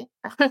highly.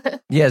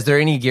 Yeah, is there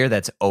any gear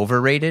that's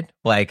overrated?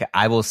 Like,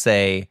 I will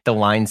say the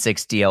Line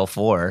 6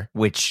 DL4,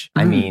 which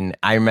I mean,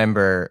 I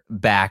remember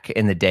back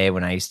in the day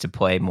when I used to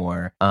play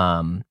more,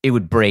 it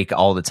would break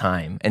all the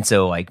time. And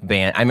so like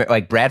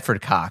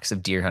Bradford Cox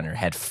of Deer Hunter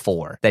had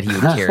 4 that he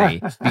would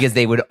carry because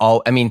they would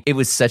it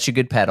was such a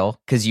good pedal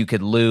because you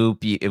could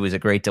loop. It was a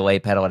great delay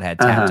pedal. It had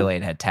tap delay,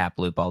 it had tap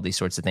loop, all these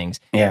sorts of things.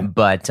 Yeah.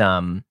 But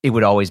it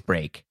would always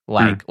break.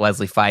 Like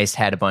Leslie Feist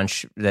had a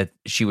bunch that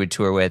she would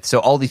tour with. So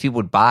all these people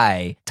would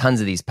buy tons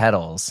of these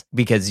pedals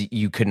because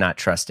you could not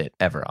trust it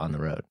ever on the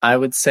road. I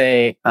would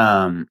say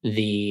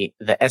the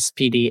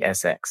SPD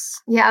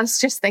SX. Yeah, I was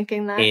just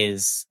thinking that.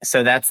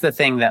 So that's the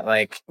thing that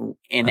like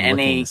in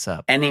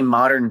any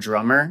modern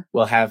drummer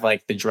will have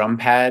like the drum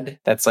pad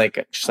that's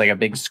like just like a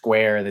big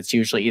square that's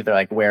usually either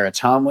like where a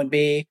tom would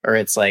be or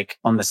it's like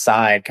on the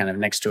side kind of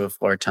next to a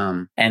floor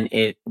tom. And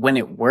when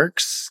it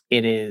works,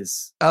 it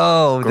is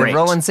great. The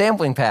Roland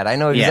sampling pad. I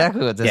know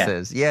exactly what this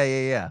is.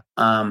 Yeah.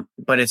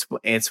 But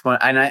it's one,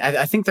 and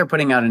I think they're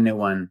putting out a new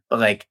one, but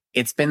like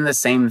it's been the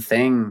same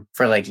thing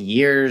for like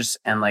years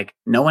and like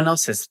no one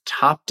else has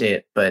topped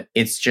it, but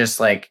it's just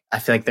like, I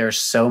feel like there are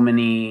so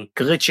many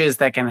glitches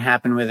that can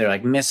happen with it,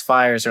 like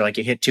misfires or like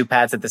you hit 2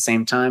 pads at the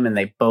same time and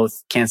they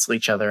both cancel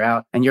each other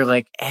out. And you're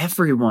like,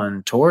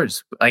 everyone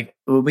tours, like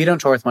we don't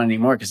tour with one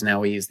anymore because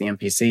now we use the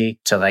MPC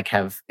to like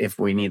have, if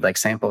we need like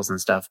samples and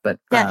stuff, but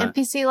yeah,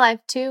 MPC Live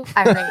 2,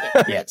 I rate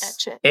it.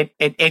 Yes.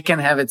 It can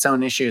have its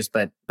own issues,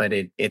 but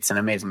it's an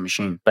amazing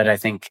machine. But I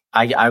think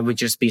I would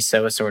just be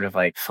so sort of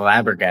like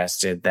flabbergasted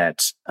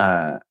that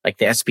like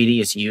the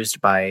SPD is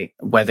used by,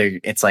 whether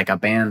it's like a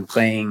band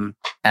playing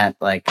at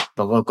like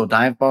the local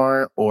dive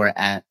bar or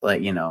at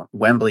like,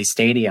 Wembley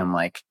Stadium,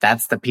 like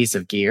that's the piece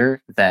of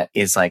gear that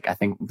is like, I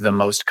think the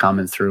most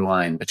common through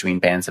line between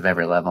bands of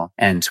every level.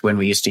 And when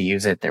we used to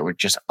use it, there would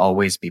just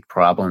always be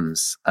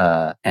problems.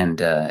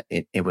 And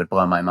it would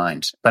blow my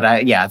mind. But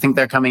I think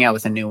they're coming out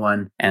with a new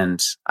one,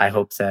 and I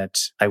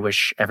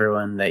wish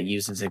everyone that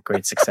uses it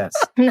great success.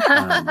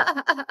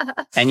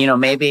 And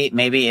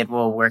maybe it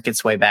will work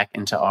its way back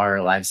into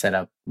our live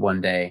setup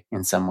one day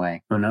in some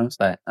way. Who knows?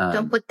 But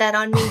don't put that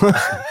on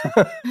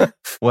me.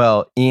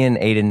 Well, Ian,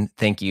 Aiden,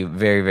 thank you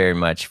very, very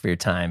much for your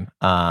time.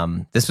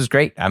 This was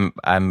great.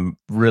 I'm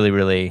really,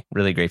 really,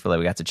 really grateful that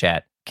we got to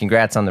chat.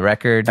 Congrats on the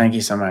record. Thank you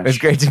so much. It was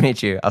great to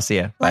meet you. I'll see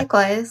you. Bye.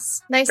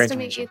 Likewise. Nice to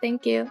meet you.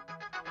 Thank you.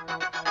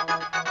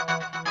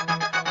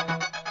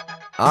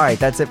 All right,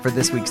 that's it for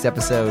this week's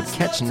episode.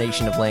 Catch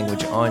Nation of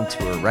Language on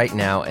tour right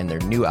now and their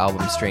new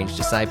album, Strange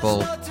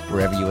Disciple,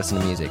 wherever you listen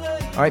to music.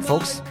 All right,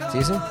 folks, see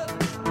you soon.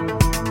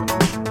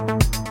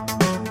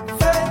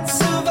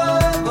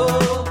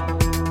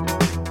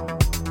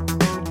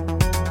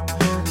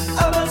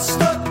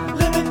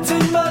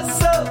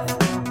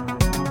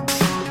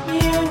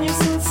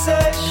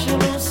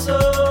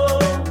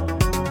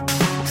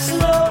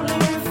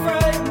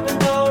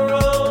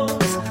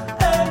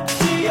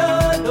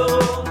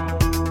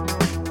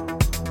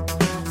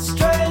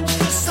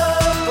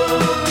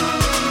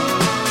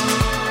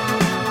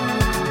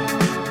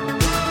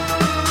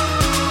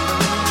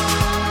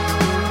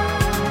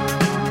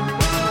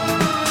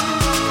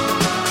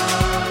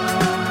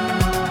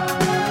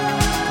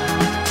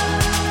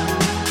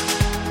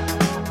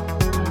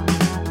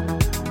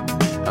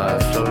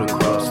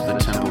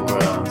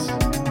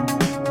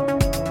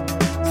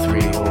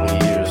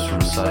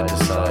 Side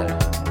to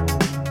side.